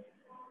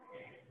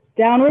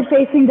 Downward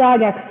facing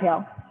dog,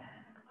 exhale.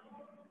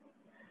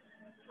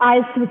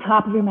 Eyes to the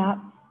top of your mat.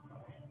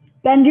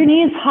 Bend your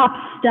knees, hop,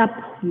 step,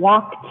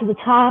 walk to the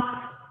top.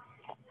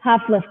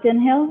 Half lift,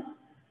 inhale.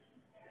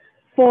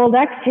 Fold,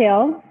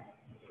 exhale.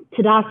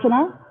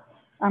 Tadasana,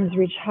 arms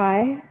reach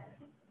high.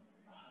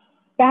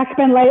 Back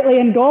bend lightly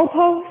in goal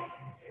pose.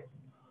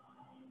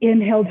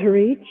 Inhale to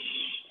reach.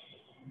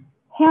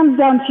 Hands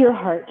down to your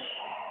heart.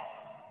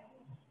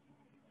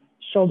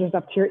 Shoulders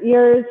up to your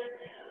ears.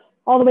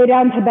 All the way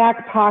down to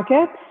back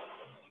pockets.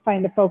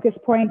 Find a focus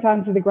point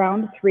onto the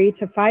ground, 3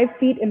 to 5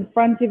 feet in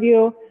front of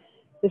you.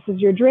 This is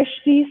your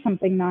drishti,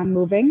 something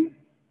non-moving.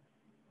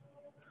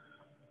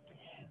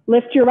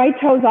 Lift your right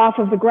toes off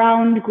of the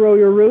ground, grow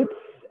your roots,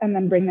 and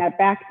then bring that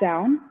back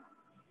down.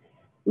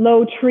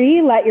 Low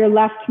tree, let your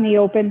left knee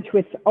open to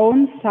its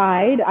own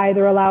side.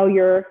 Either allow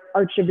your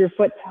arch of your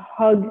foot to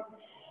hug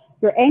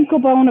your ankle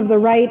bone of the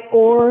right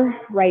or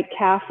right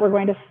calf. We're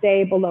going to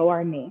stay below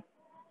our knee.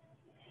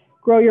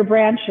 Grow your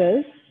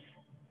branches.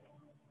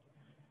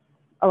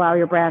 Allow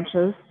your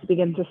branches to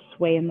begin to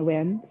sway in the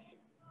wind.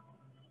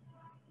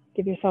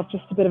 Give yourself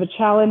just a bit of a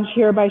challenge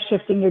here by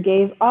shifting your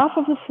gaze off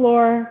of the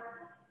floor.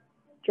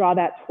 Draw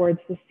that towards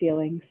the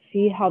ceiling.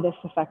 See how this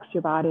affects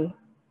your body.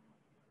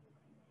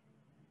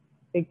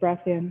 Big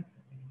breath in.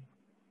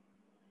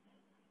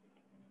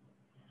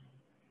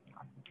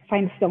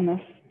 Find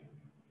stillness.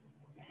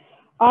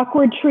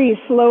 Awkward tree.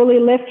 Slowly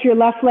lift your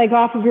left leg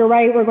off of your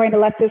right. We're going to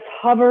let this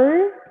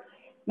hover.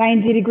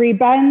 90-degree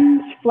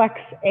bend. Flex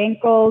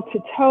ankle to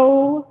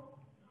toe.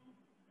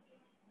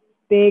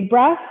 Big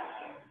breath.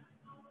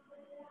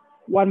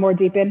 One more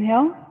deep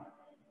inhale.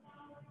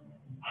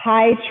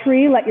 High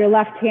tree. Let your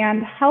left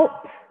hand help.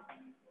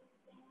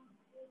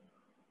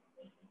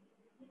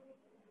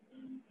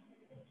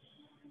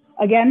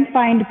 Again,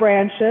 find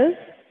branches.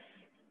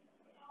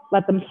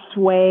 Let them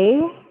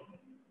sway.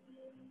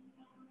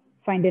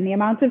 Find any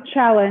amount of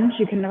challenge.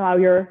 You can allow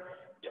your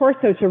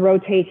torso to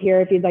rotate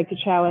here if you'd like to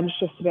challenge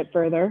just a bit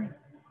further.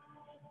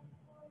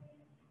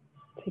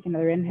 Take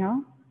another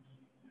inhale.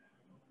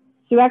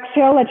 So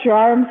exhale, let your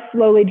arms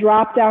slowly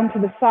drop down to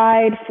the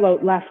side.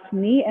 Float left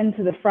knee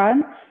into the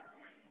front.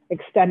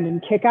 Extend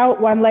and kick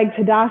out, one leg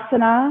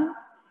Tadasana,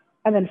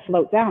 and then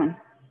float down.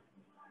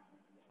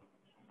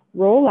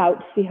 Roll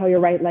out, see how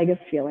your right leg is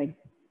feeling.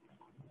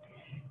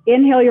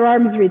 Inhale, your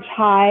arms reach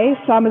high.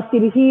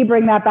 Samasthiti,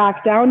 bring that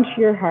back down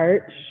to your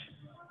heart.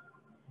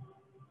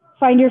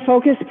 Find your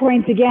focus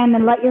point again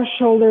and let your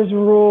shoulders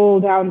roll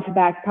down to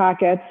back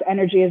pockets.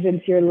 Energy is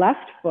into your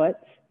left foot.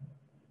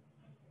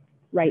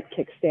 Right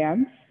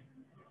kickstand.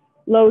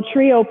 Low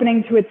tree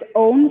opening to its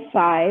own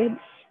side.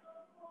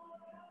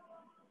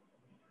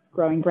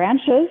 Growing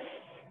branches.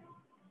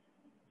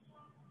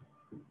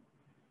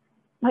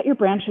 Let your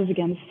branches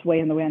again sway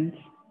in the wind.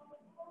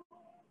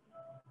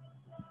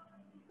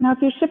 Now, if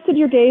you shifted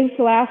your gaze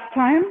the last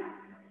time,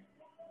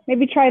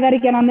 maybe try that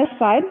again on this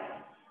side.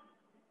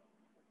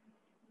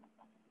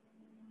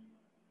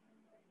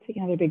 Take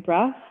another big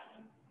breath.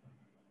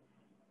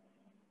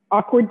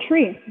 Awkward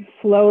tree.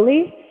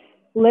 Slowly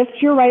lift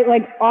your right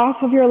leg off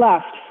of your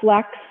left.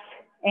 Flex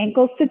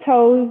ankles to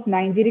toes,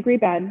 90-degree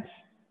bend.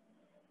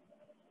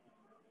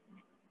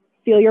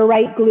 Feel your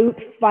right glute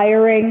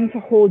firing to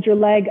hold your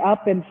leg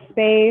up in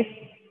space.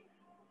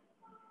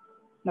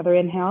 Another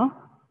inhale.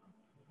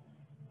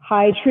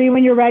 High tree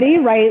when you're ready.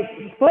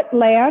 Right foot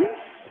lands.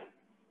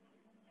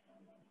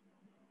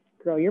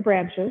 Grow your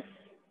branches.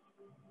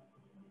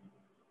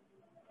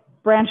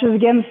 Branches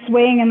again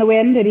swaying in the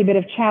wind. Any bit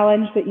of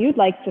challenge that you'd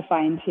like to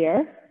find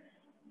here.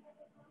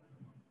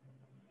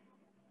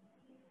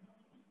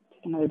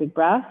 Take another big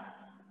breath.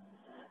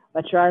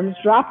 Let your arms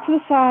drop to the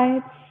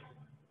sides.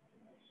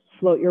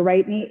 Float your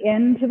right knee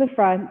into the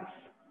front.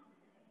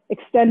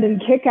 Extend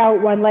and kick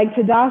out, one leg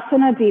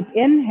Tadasana, deep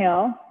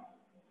inhale.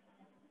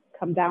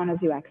 Come down as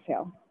you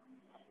exhale.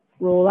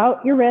 Roll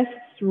out your wrists,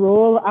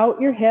 roll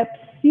out your hips.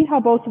 See how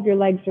both of your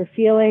legs are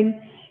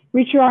feeling.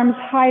 Reach your arms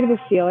high to the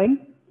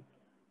ceiling.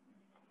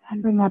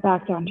 And bring that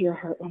back down to your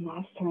heart one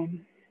last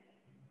time.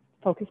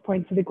 Focus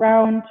point to the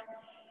ground.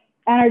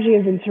 Energy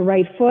is into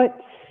right foot.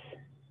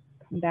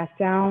 Come back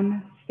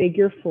down,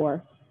 figure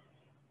 4.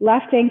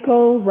 Left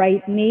ankle,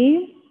 right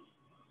knee.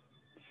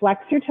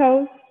 Flex your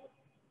toes.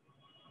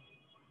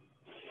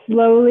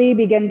 Slowly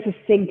begin to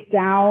sink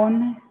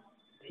down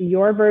to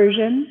your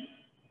version.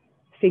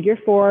 Figure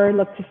 4,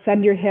 look to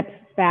send your hips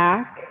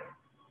back.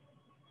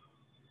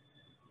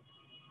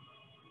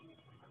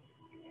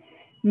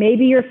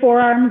 Maybe your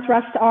forearms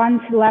rest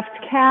onto the left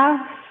calf,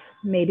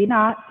 maybe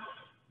not.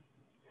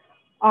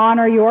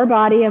 Honor your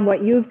body and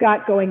what you've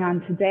got going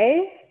on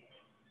today.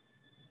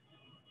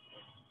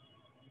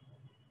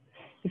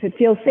 If it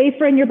feels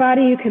safer in your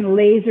body, you can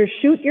laser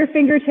shoot your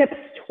fingertips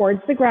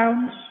towards the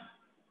ground.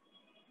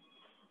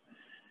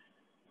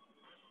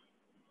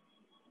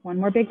 One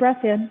more big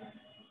breath in.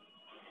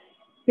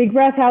 Big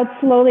breath out,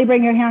 slowly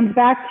bring your hands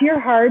back to your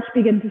heart.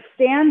 Begin to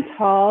stand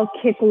tall,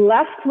 kick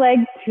left leg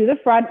to the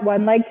front,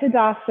 one leg to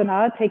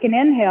Tadasana. Take an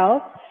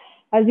inhale.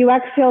 As you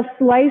exhale,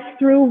 slice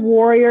through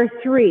warrior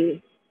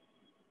 3.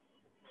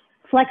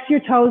 Flex your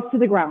toes to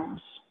the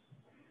ground.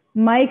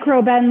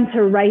 Micro bend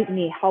to right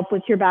knee, help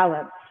with your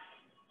balance.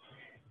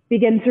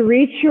 Begin to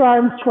reach your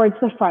arms towards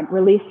the front.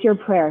 Release your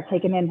prayer.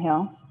 Take an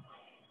inhale.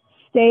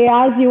 Stay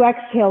as you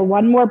exhale.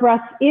 One more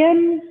breath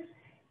in.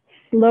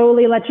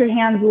 Slowly let your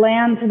hands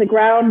land to the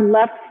ground.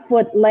 Left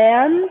foot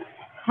lands.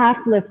 Half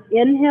lift,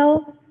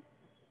 inhale.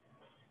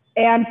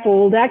 And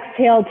fold.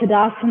 Exhale,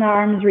 Tadasana,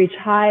 arms reach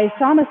high.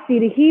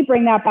 Samasthiti,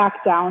 bring that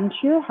back down to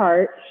your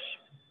heart.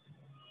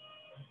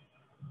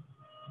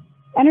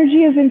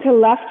 Energy is into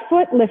left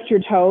foot. Lift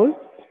your toes.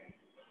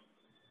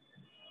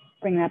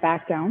 Bring that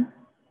back down.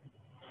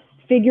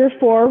 Figure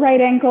 4, right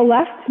ankle,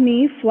 left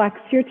knee. Flex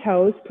your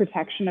toes.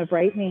 Protection of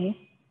right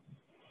knee.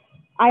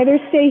 Either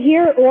stay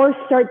here or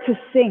start to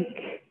sink.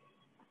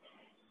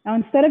 Now,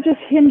 instead of just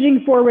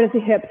hinging forward at the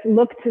hips,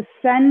 look to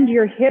send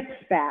your hips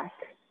back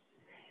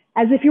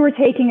as if you were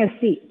taking a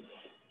seat.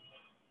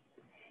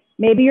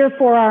 Maybe your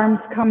forearms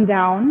come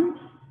down.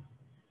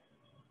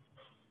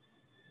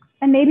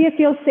 And maybe it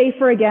feels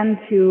safer again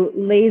to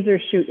laser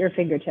shoot your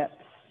fingertips.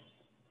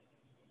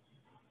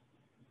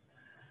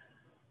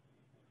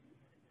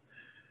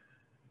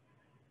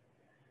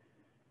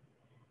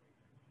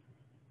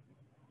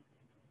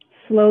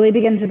 Slowly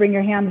begin to bring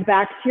your hands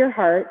back to your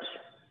heart.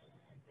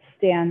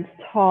 Stand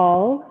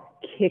tall,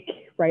 kick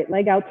right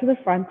leg out to the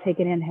front, take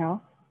an inhale.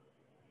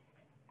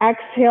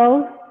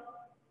 Exhale,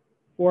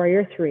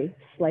 warrior 3,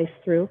 slice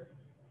through.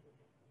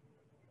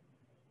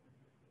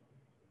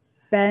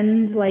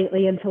 Bend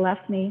lightly into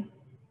left knee.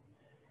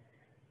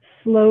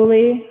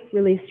 Slowly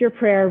release your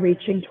prayer,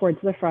 reaching towards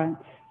the front.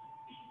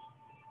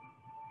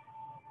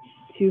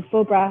 2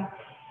 full breaths.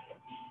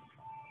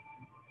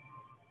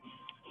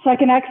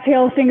 Second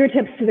exhale,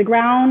 fingertips to the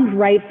ground,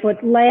 right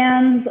foot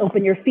lands,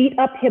 open your feet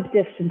up, hip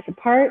distance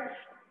apart.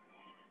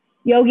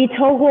 Yogi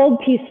toe hold,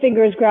 peace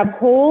fingers grab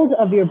hold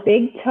of your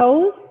big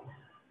toes.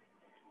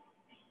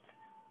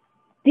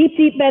 Deep,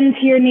 deep bend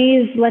to your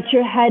knees, let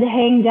your head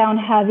hang down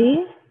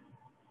heavy.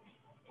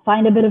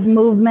 Find a bit of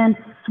movement,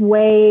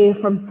 sway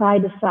from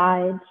side to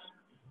side.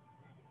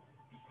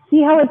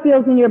 See how it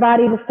feels in your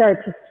body to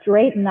start to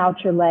straighten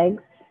out your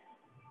legs.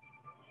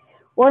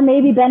 Or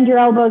maybe bend your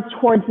elbows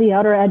towards the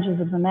outer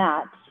edges of the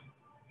mat.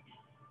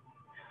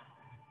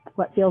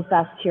 What feels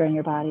best here in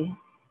your body?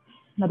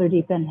 Another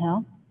deep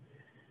inhale.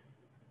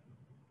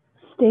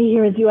 Stay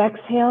here as you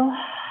exhale.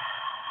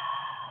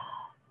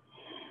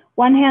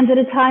 One hand at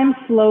a time,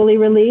 slowly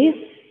release.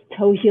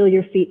 Toe heel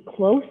your feet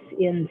close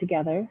in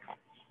together.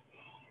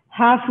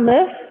 Half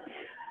lift.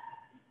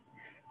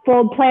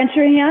 Fold, plant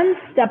your hands,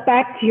 step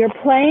back to your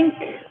plank.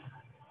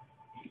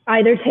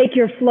 Either take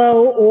your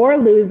flow or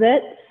lose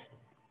it.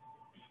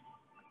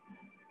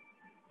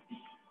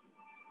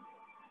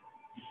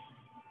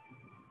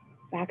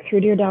 Back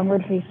through to your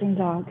downward facing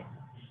dog.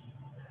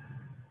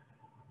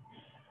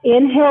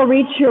 Inhale,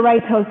 reach your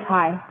right toes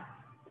high.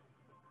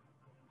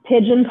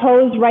 Pigeon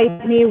pose,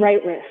 right knee,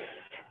 right wrist.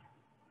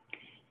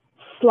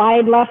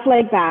 Slide left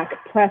leg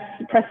back. Press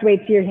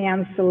weight to your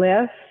hands to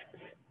lift.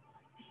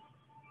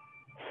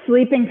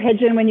 Sleeping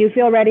pigeon, when you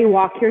feel ready,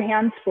 walk your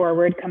hands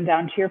forward, come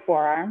down to your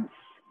forearms.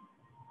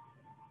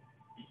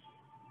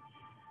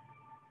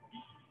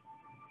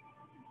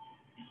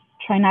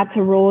 Try not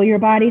to roll your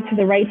body to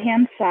the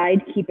right-hand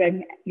side,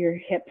 keeping your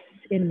hips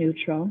in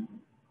neutral.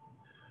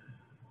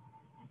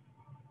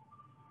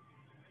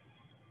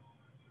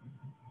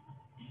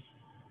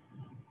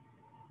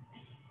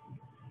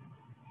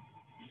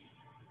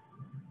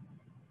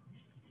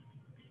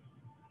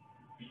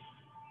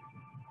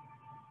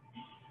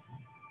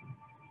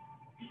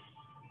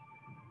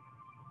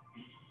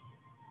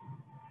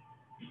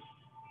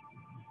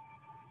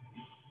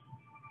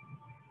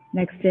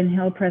 Next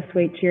inhale, press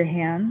weight to your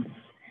hands.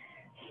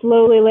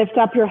 Slowly lift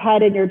up your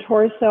head and your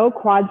torso,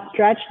 quad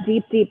stretch,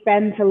 deep, deep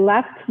bend to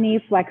left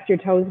knee, flex your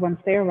toes once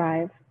they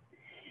arrive.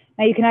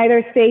 Now you can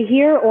either stay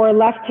here or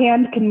left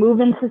hand can move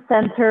into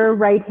center,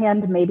 right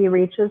hand maybe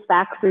reaches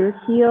back through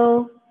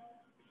heel.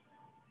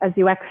 As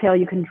you exhale,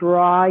 you can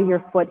draw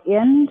your foot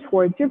in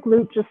towards your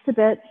glute just a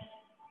bit.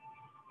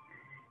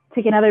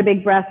 Take another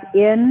big breath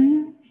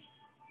in.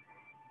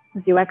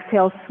 As you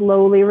exhale,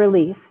 slowly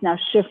release. Now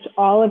shift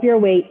all of your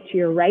weight to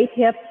your right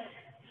hip.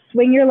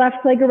 Swing your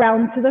left leg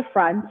around to the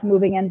front,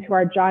 moving into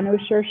our Janu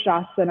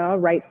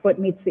Shirshasana. Right foot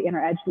meets the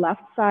inner edge,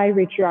 left side.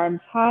 Reach your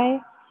arms high.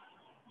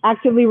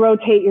 Actively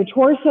rotate your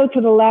torso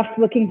to the left,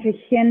 looking to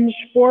hinge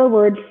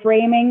forward,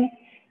 framing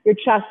your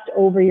chest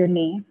over your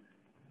knee.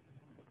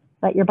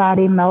 Let your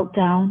body melt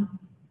down.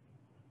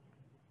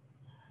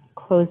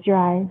 Close your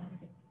eyes.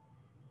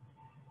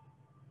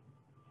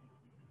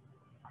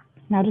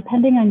 Now,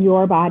 depending on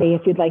your body,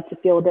 if you'd like to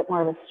feel a bit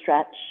more of a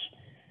stretch,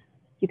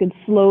 you can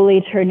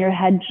slowly turn your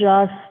head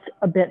just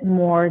a bit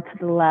more to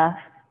the left.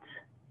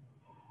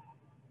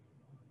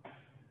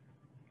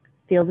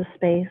 Feel the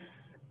space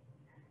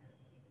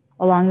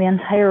along the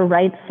entire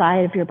right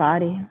side of your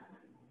body,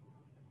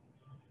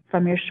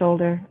 from your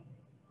shoulder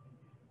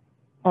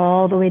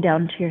all the way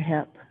down to your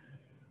hip.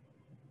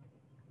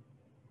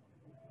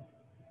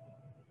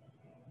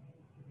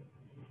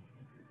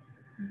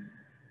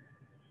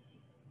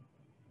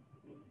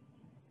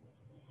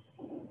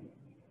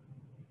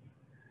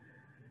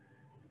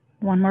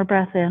 One more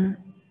breath in.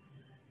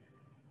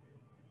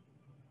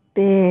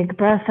 Big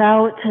breath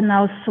out, and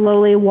now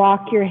slowly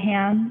walk your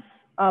hands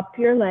up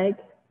your leg.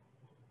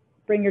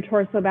 Bring your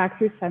torso back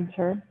through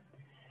center.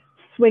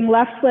 Swing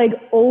left leg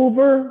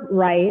over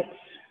right.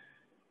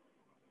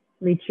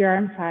 Reach your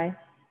arms high.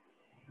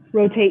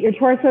 Rotate your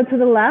torso to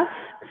the left.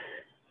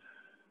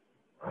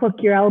 Hook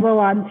your elbow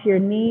onto your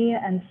knee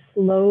and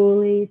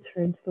slowly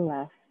turn to the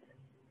left.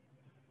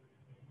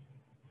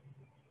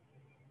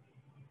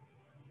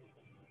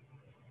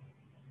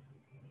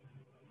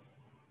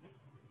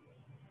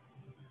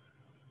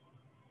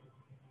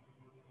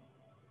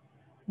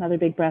 Another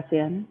big breath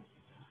in.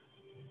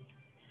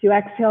 As you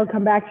exhale,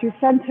 come back to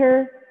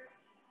center,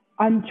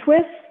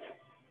 untwist,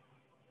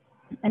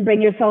 and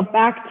bring yourself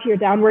back to your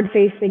downward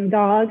facing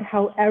dog,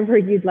 however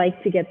you'd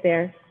like to get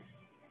there.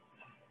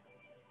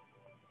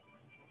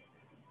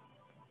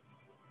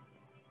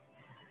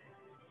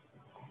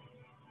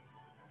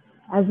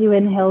 As you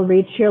inhale,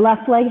 reach your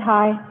left leg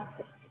high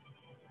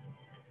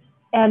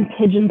and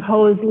pigeon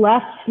pose,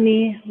 left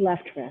knee,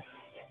 left wrist.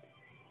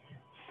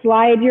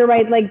 Slide your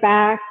right leg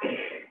back.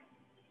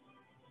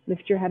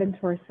 Lift your head and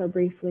torso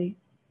briefly,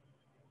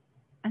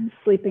 and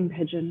sleeping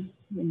pigeon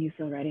when you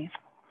feel ready.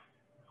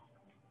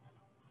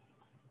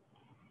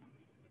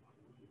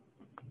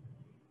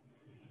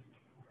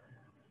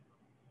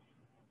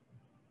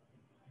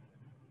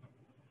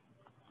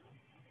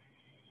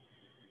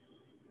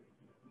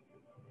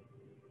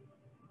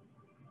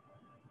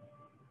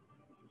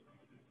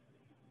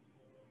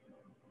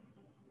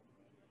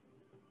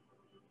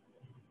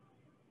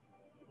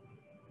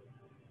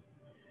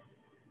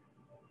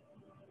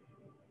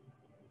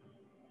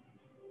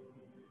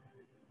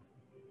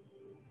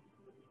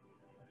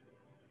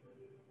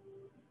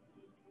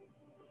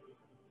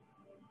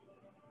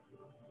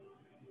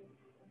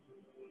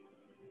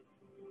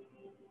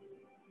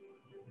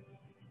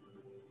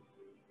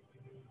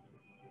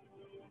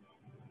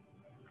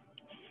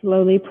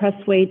 Slowly press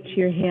weight to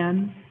your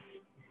hands.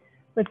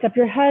 Lift up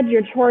your head,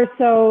 your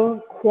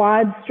torso,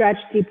 quads stretch,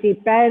 deep,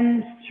 deep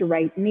bend to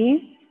right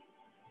knee.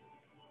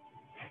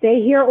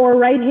 Stay here or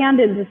right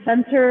hand into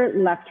center,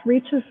 left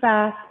reaches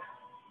back.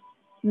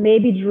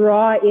 Maybe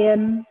draw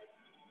in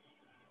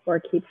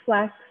or keep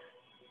flex.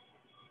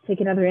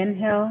 Take another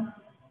inhale.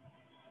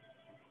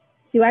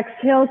 As you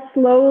exhale,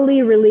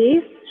 slowly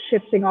release,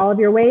 shifting all of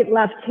your weight.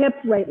 Left hip,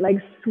 right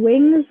leg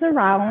swings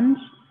around.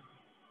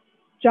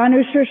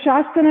 Janu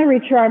Shirshasana,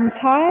 reach your arms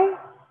high.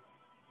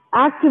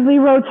 Actively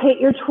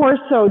rotate your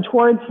torso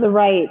towards the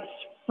right.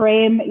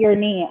 Frame your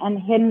knee and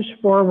hinge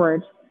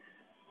forward.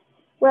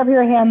 Wherever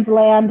your hands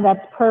land,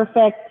 that's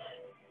perfect.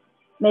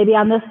 Maybe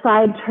on this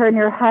side, turn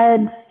your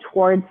head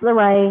towards the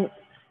right.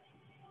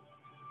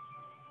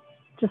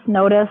 Just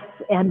notice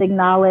and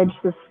acknowledge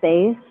the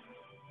space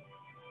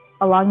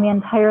along the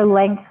entire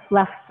length,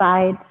 left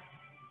side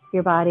of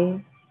your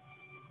body.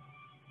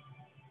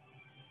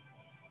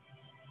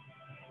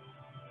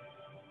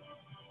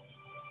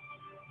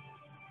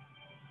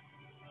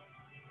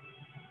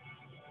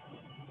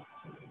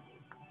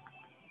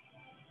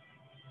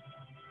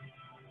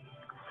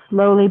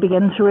 Slowly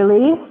begin to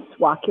release.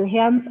 Walk your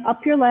hands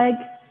up your leg.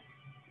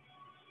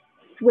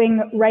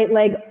 Swing right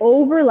leg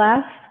over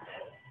left.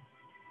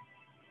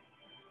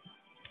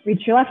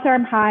 Reach your left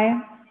arm high.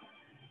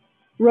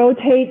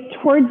 Rotate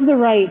towards the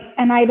right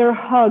and either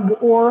hug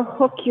or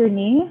hook your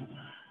knee.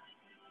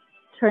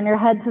 Turn your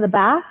head to the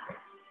back.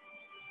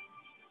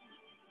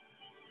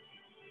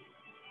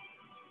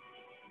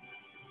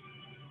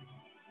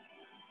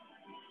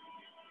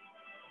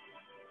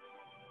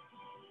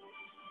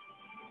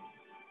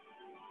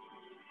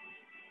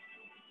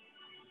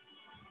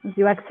 As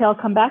you exhale,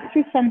 come back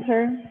through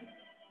center.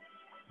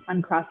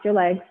 Uncross your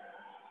legs.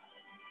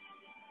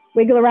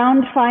 Wiggle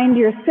around, find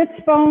your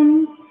sits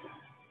bones.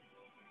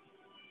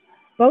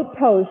 Boat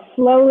pose.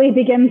 Slowly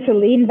begin to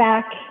lean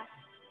back.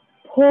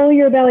 Pull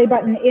your belly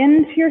button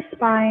into your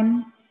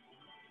spine.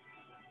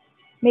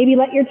 Maybe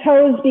let your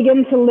toes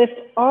begin to lift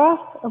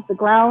off of the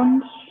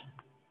ground.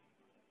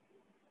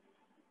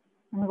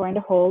 And we're going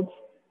to hold.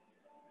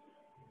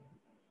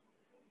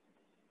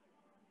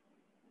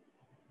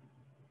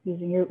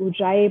 Using your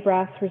Ujjayi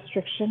breath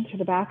restriction to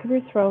the back of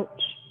your throat.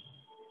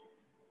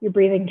 You're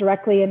breathing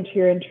directly into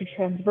your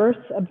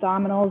intertransverse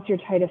abdominals, your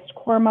tightest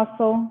core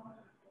muscle.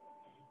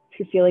 If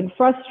you're feeling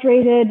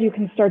frustrated, you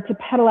can start to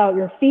pedal out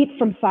your feet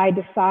from side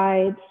to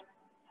side.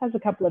 It has a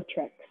couple of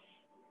tricks.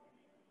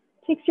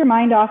 Takes your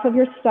mind off of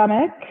your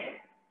stomach.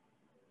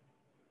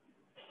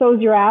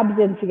 Sews your abs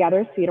in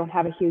together so you don't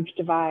have a huge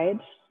divide.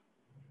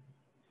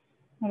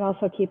 It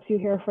also keeps you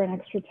here for an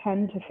extra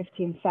 10 to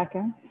 15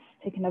 seconds.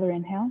 Take another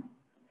inhale.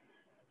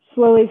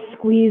 Slowly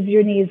squeeze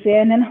your knees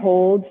in and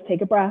hold.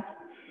 Take a breath.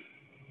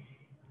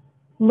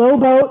 Low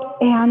boat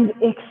and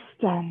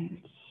extend.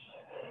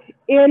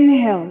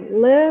 Inhale,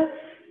 lift.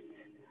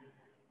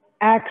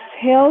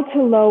 Exhale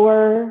to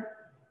lower.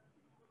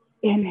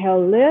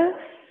 Inhale, lift.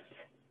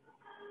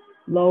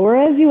 Lower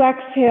as you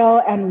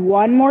exhale, and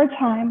one more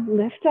time,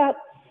 lift up.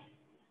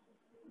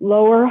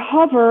 Lower,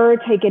 hover,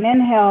 take an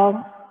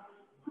inhale.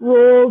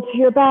 Roll to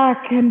your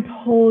back and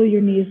pull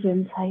your knees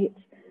in tight.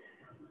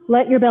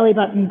 Let your belly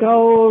button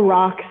go,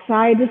 rock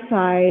side to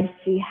side.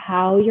 See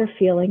how you're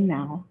feeling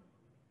now.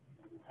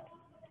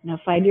 Now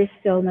find your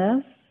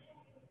stillness.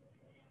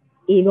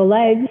 Eagle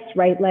legs,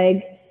 right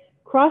leg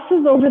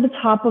crosses over the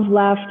top of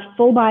left,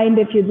 full bind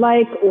if you'd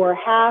like, or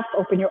half.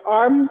 Open your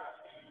arms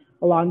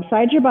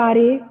alongside your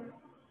body.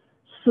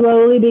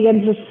 Slowly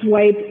begin to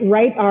swipe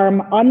right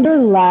arm under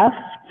left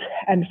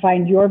and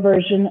find your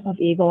version of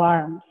eagle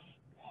arms.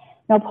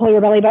 Now pull your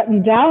belly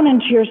button down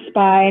into your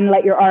spine.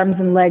 Let your arms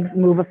and legs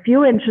move a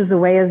few inches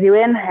away as you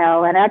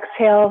inhale, and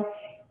exhale,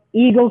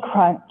 eagle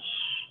crunch.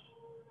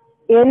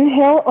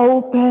 Inhale,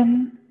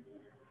 open.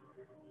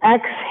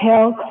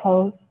 Exhale,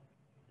 close.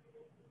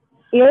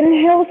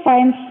 Inhale,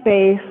 find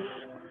space.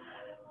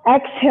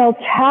 Exhale,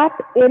 tap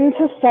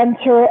into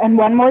center, and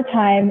one more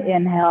time,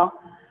 inhale.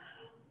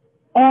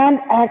 And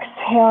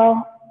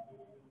exhale,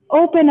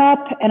 open up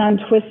and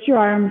untwist your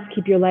arms.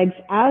 Keep your legs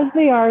as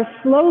they are.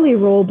 Slowly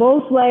roll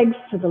both legs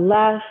to the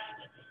left.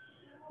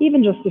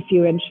 Even just a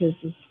few inches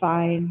is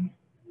fine.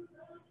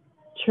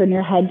 Turn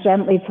your head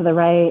gently to the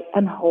right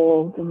and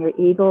hold in your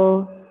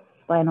eagle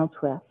spinal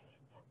twist.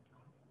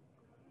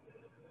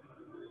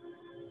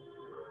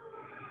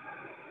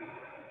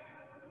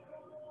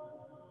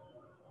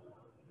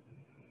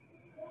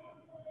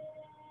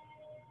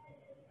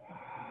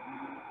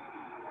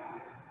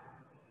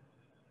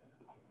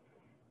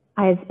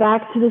 Eyes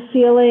back to the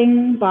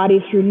ceiling,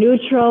 body through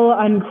neutral,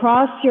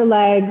 uncross your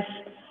legs,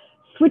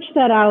 switch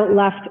that out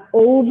left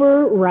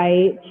over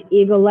right,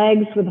 eagle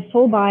legs with a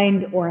full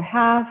bind or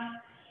half,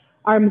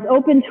 arms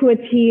open to a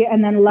T,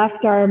 and then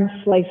left arm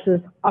slices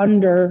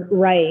under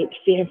right.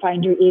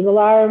 Find your eagle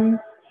arms,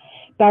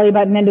 belly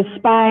button into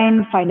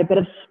spine, find a bit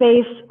of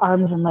space,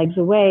 arms and legs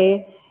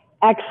away.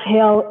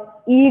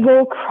 Exhale,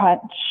 eagle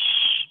crunch.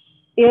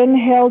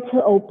 Inhale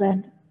to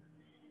open,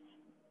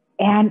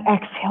 and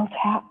exhale,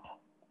 tap.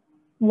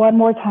 One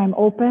more time,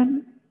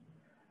 open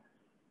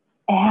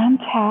and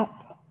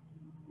tap.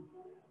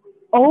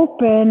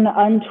 Open,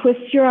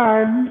 untwist your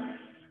arms.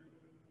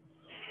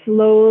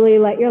 Slowly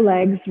let your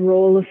legs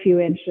roll a few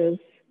inches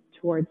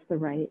towards the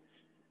right.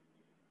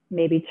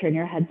 Maybe turn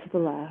your head to the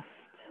left.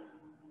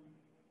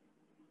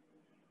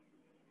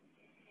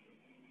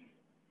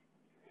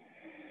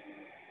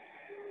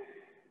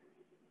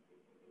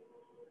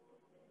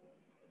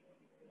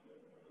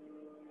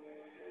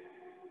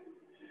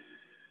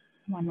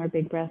 One more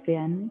big breath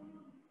in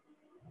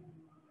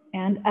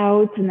and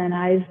out, and then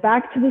eyes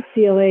back to the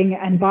ceiling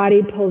and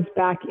body pulls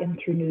back in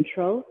through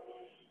neutral.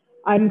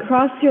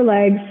 Uncross your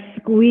legs,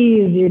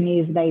 squeeze your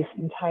knees nice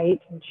and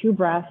tight, and 2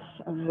 breaths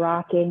of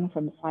rocking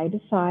from side to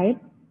side.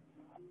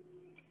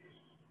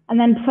 And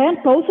then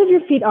plant both of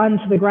your feet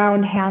onto the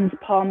ground, hands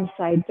palm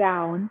side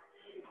down.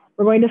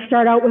 We're going to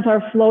start out with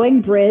our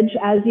flowing bridge.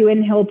 As you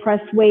inhale,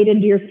 press weight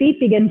into your feet,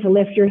 begin to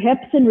lift your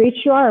hips and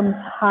reach your arms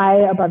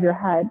high above your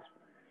head.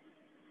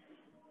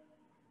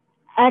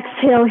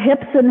 Exhale,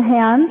 hips and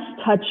hands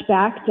touch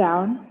back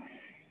down.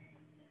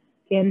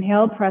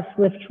 Inhale, press,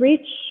 lift,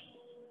 reach.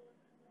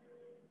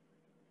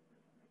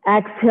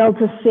 Exhale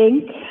to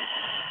sink.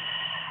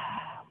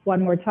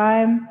 One more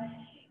time.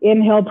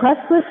 Inhale, press,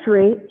 lift,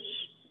 reach.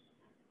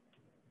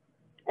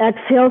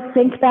 Exhale,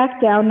 sink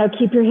back down. Now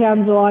keep your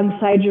hands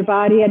alongside your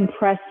body and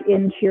press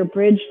into your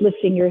bridge,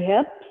 lifting your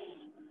hips.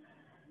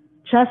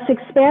 Chest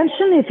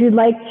expansion, if you'd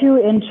like to,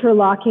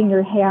 interlocking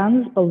your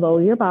hands below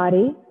your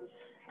body.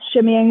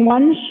 Shimmying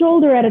one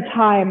shoulder at a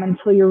time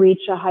until you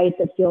reach a height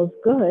that feels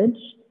good.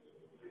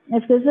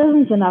 If this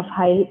isn't enough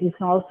height, you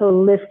can also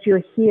lift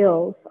your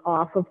heels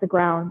off of the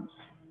ground.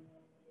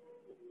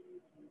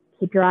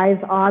 Keep your eyes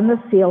on the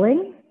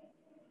ceiling.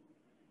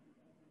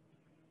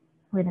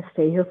 We're going to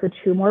stay here for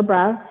 2 more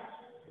breaths.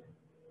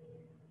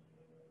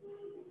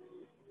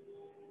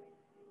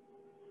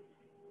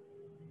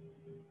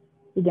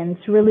 Begin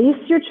to release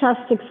your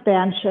chest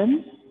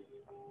expansion,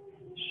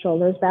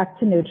 shoulders back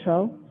to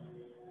neutral.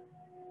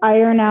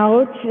 Iron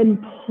out and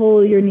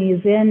pull your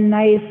knees in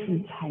nice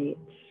and tight.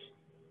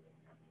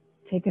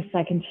 Take a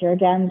second here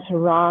again to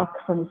rock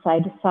from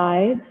side to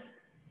side.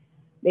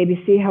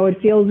 Maybe see how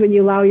it feels when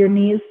you allow your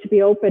knees to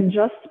be open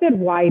just a bit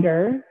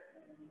wider.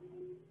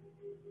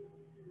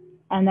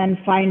 And then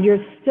find your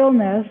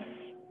stillness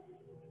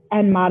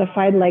and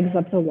modified legs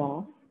up the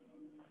wall.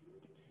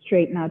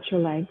 Straighten out your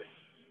legs.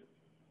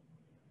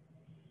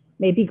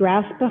 Maybe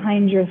grasp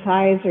behind your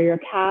thighs or your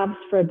calves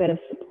for a bit of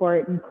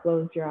support and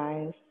close your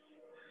eyes.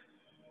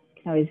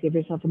 You can always give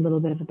yourself a little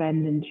bit of a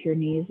bend into your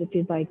knees if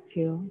you'd like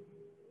to.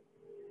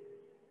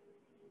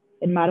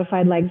 In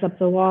modified legs up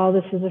the wall,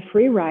 this is a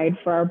free ride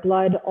for our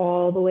blood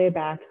all the way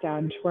back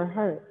down to our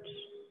heart.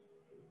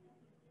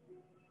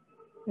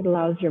 It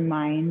allows your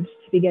mind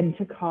to begin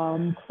to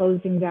calm,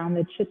 closing down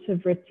the chitta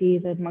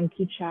vritti, the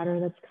monkey chatter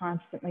that's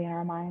constantly in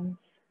our minds.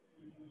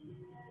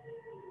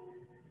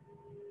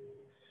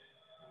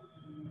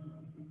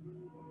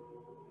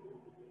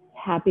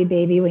 Happy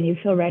baby when you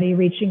feel ready,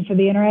 reaching for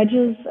the inner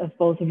edges of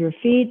both of your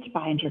feet,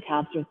 behind your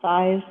calves or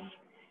thighs.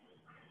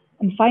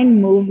 And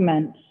find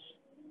movement.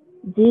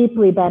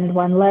 Deeply bend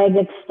one leg,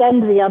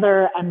 extend the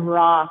other, and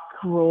rock,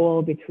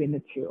 roll between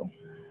the two.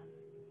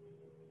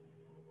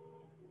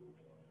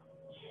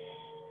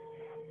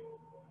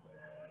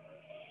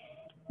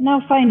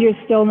 Now find your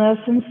stillness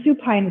in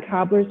supine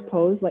cobbler's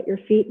pose. Let your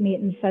feet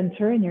meet in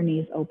center and your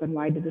knees open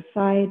wide to the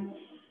side.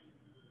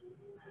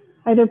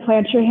 Either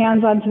plant your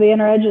hands onto the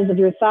inner edges of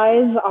your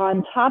thighs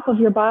on top of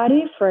your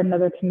body for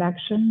another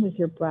connection with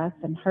your breath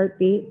and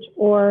heartbeat,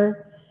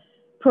 or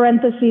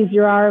parentheses,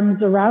 your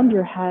arms around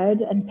your head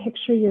and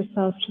picture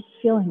yourself just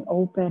feeling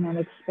open and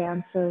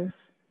expansive.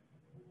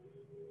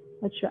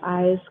 Let your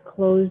eyes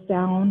close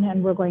down,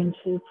 and we're going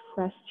to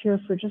rest here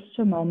for just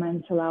a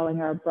moment, allowing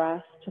our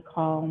breath to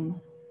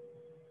calm,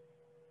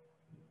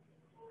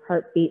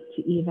 heartbeat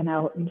to even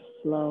out and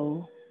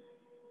slow.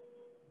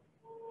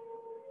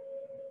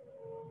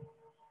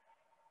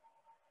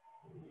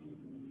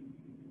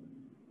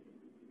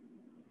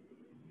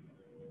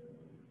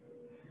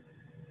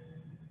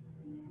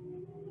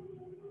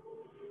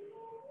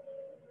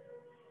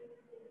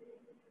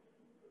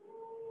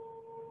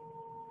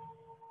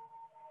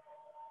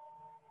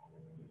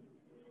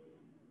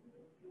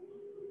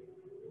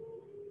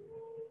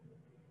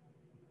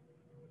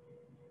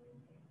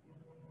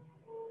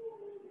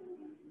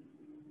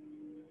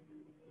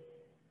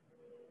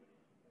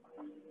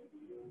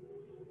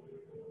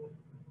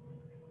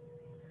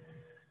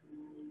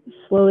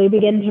 Slowly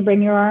begin to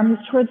bring your arms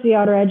towards the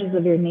outer edges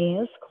of your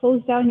knees.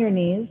 Close down your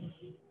knees.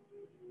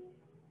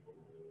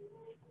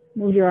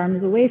 Move your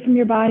arms away from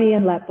your body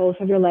and let both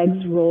of your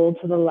legs roll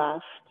to the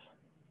left.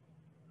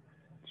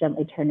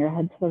 Gently turn your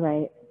head to the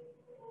right.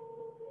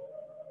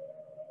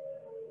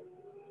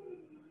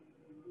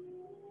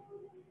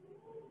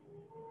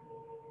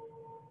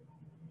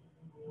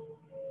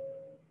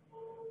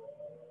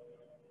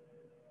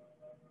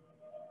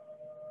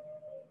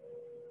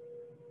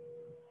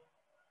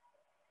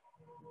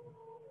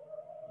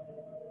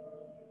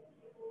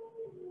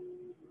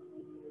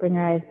 Bring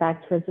your eyes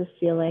back towards the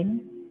ceiling.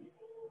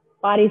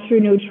 Body through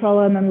neutral,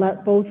 and then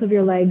let both of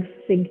your legs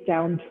sink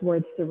down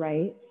towards the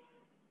right.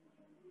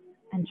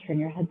 And turn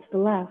your head to the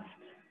left.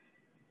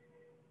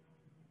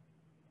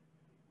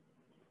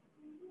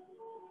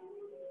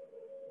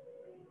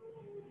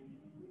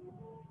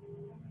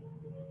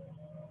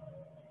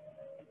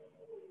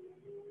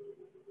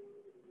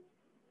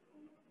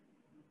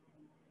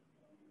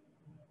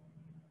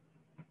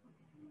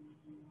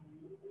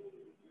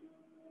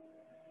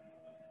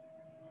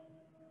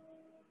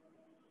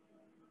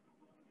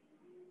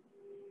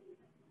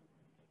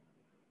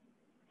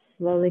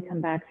 Slowly come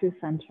back through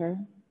center.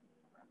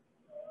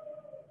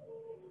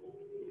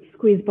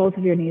 Squeeze both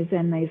of your knees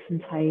in nice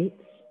and tight.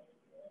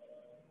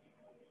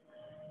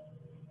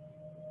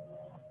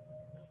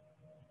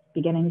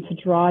 Beginning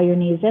to draw your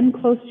knees in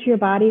close to your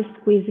body,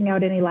 squeezing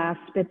out any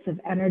last bits of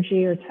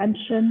energy or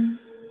tension.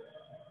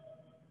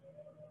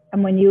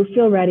 And when you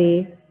feel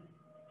ready,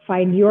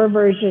 find your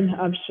version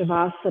of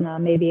Shavasana,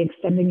 maybe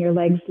extending your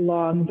legs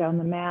long down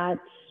the mat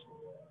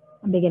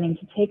and beginning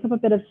to take up a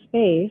bit of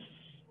space.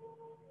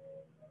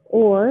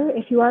 Or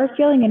if you are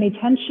feeling any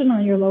tension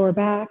on your lower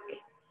back,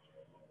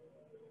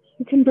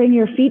 you can bring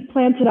your feet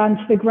planted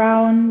onto the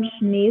ground,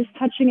 knees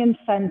touching in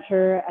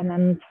center, and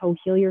then toe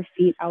heel your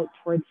feet out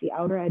towards the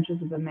outer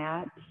edges of the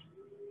mat.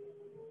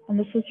 And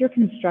this is your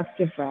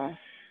constructive rest.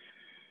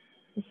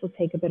 This will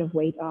take a bit of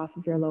weight off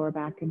of your lower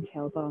back and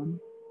tailbone.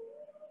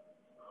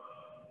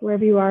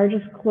 Wherever you are,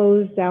 just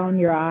close down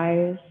your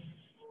eyes.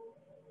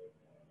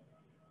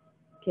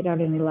 Get out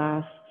any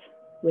last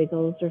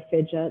wiggles or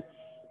fidgets.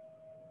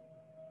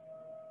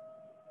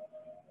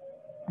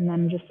 And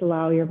then just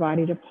allow your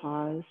body to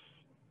pause.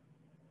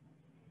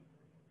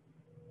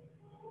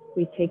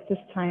 We take this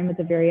time at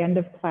the very end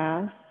of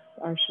class,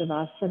 our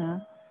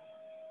Shavasana,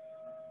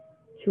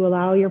 to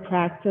allow your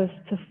practice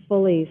to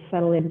fully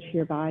settle into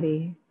your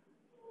body.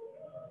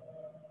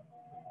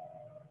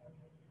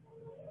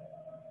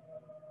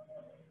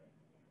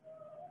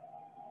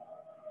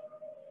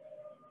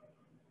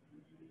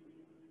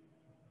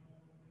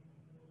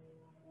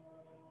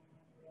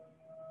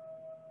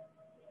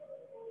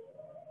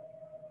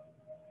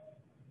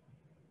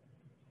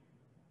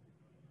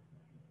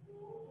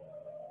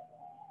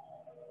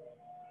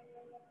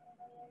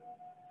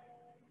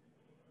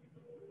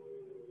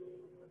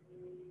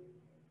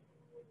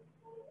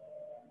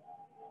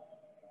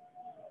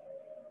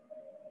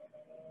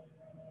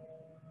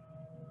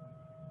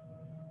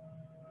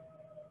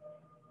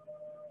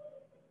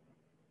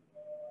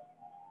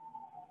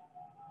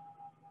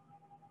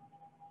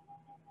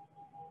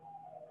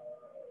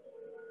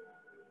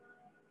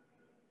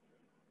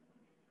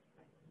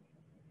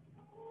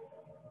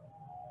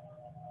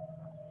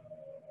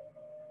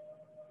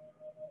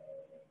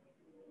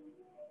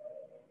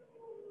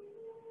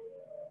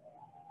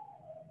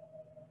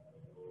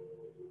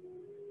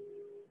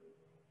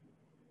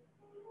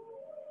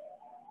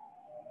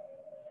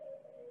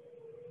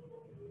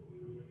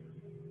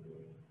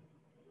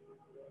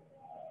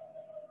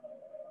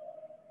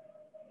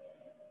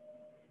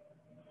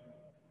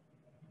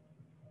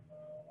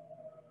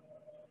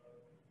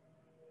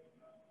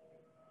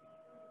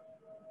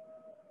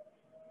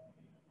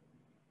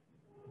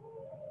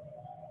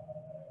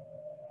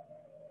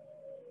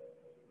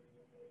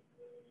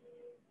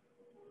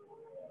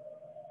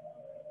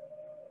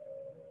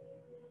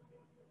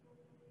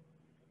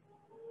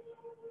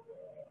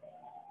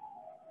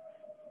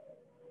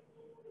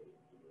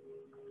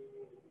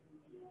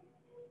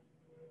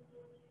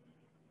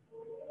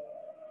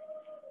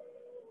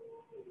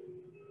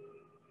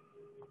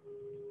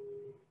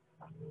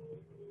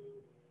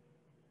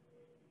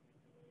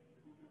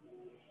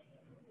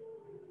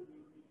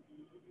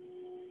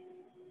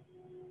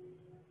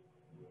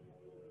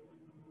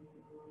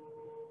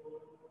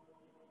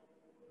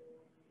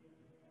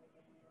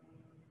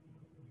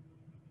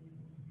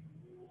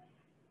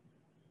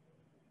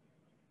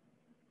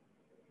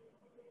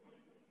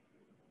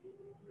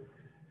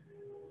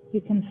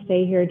 You can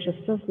stay here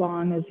just as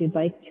long as you'd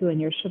like to in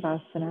your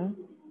Shavasana.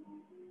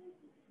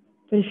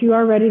 But if you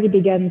are ready to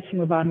begin to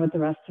move on with the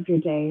rest of your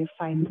day,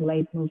 find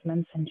light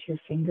movements into your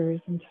fingers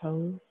and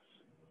toes.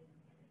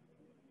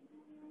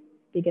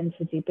 Begin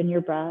to deepen your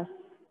breath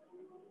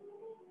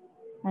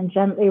and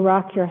gently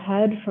rock your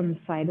head from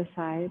side to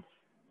side.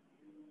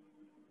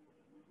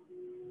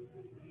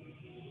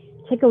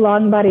 Take a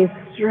long body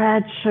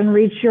stretch and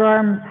reach your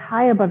arms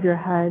high above your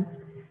head.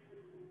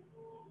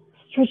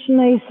 Stretch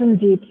nice and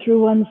deep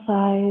through one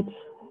side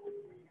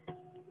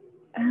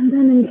and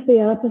then into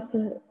the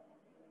opposite.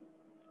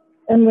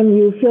 And when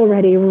you feel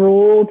ready,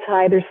 roll to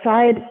either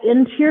side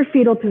into your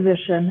fetal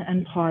position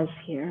and pause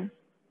here.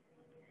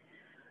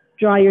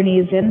 Draw your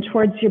knees in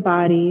towards your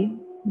body.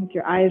 With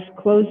your eyes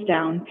closed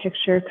down,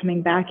 picture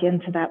coming back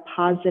into that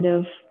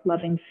positive,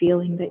 loving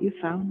feeling that you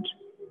found.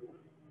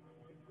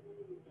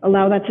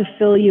 Allow that to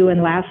fill you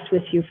and last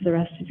with you for the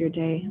rest of your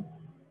day.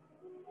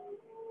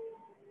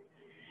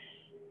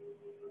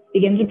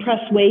 Begin to press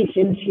weight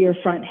into your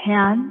front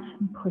hand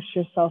and push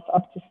yourself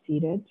up to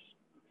seated.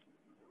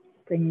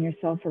 Bringing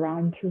yourself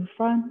around through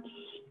front.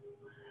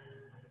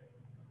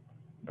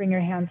 Bring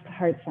your hands to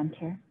heart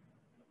center.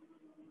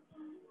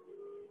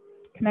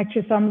 Connect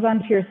your thumbs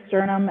onto your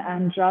sternum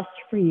and just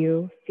for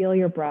you, feel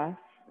your breath.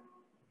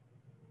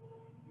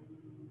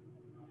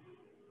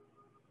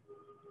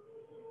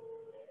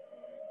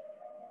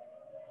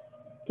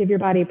 Give your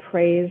body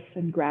praise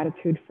and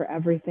gratitude for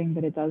everything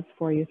that it does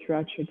for you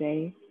throughout your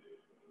day.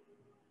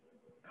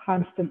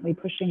 Constantly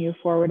pushing you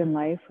forward in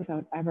life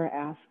without ever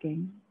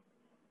asking.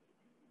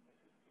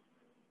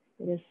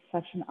 It is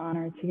such an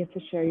honor to get to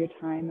share your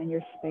time and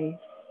your space.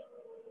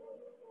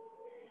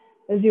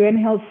 As you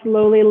inhale,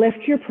 slowly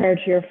lift your prayer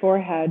to your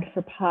forehead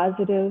for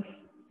positive,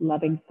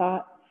 loving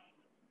thoughts.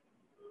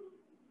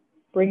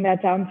 Bring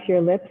that down to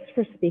your lips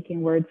for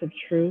speaking words of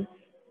truth.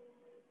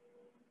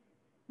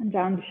 And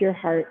down to your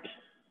heart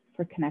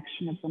for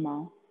connection of them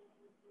all.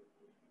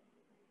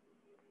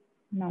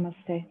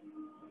 Namaste.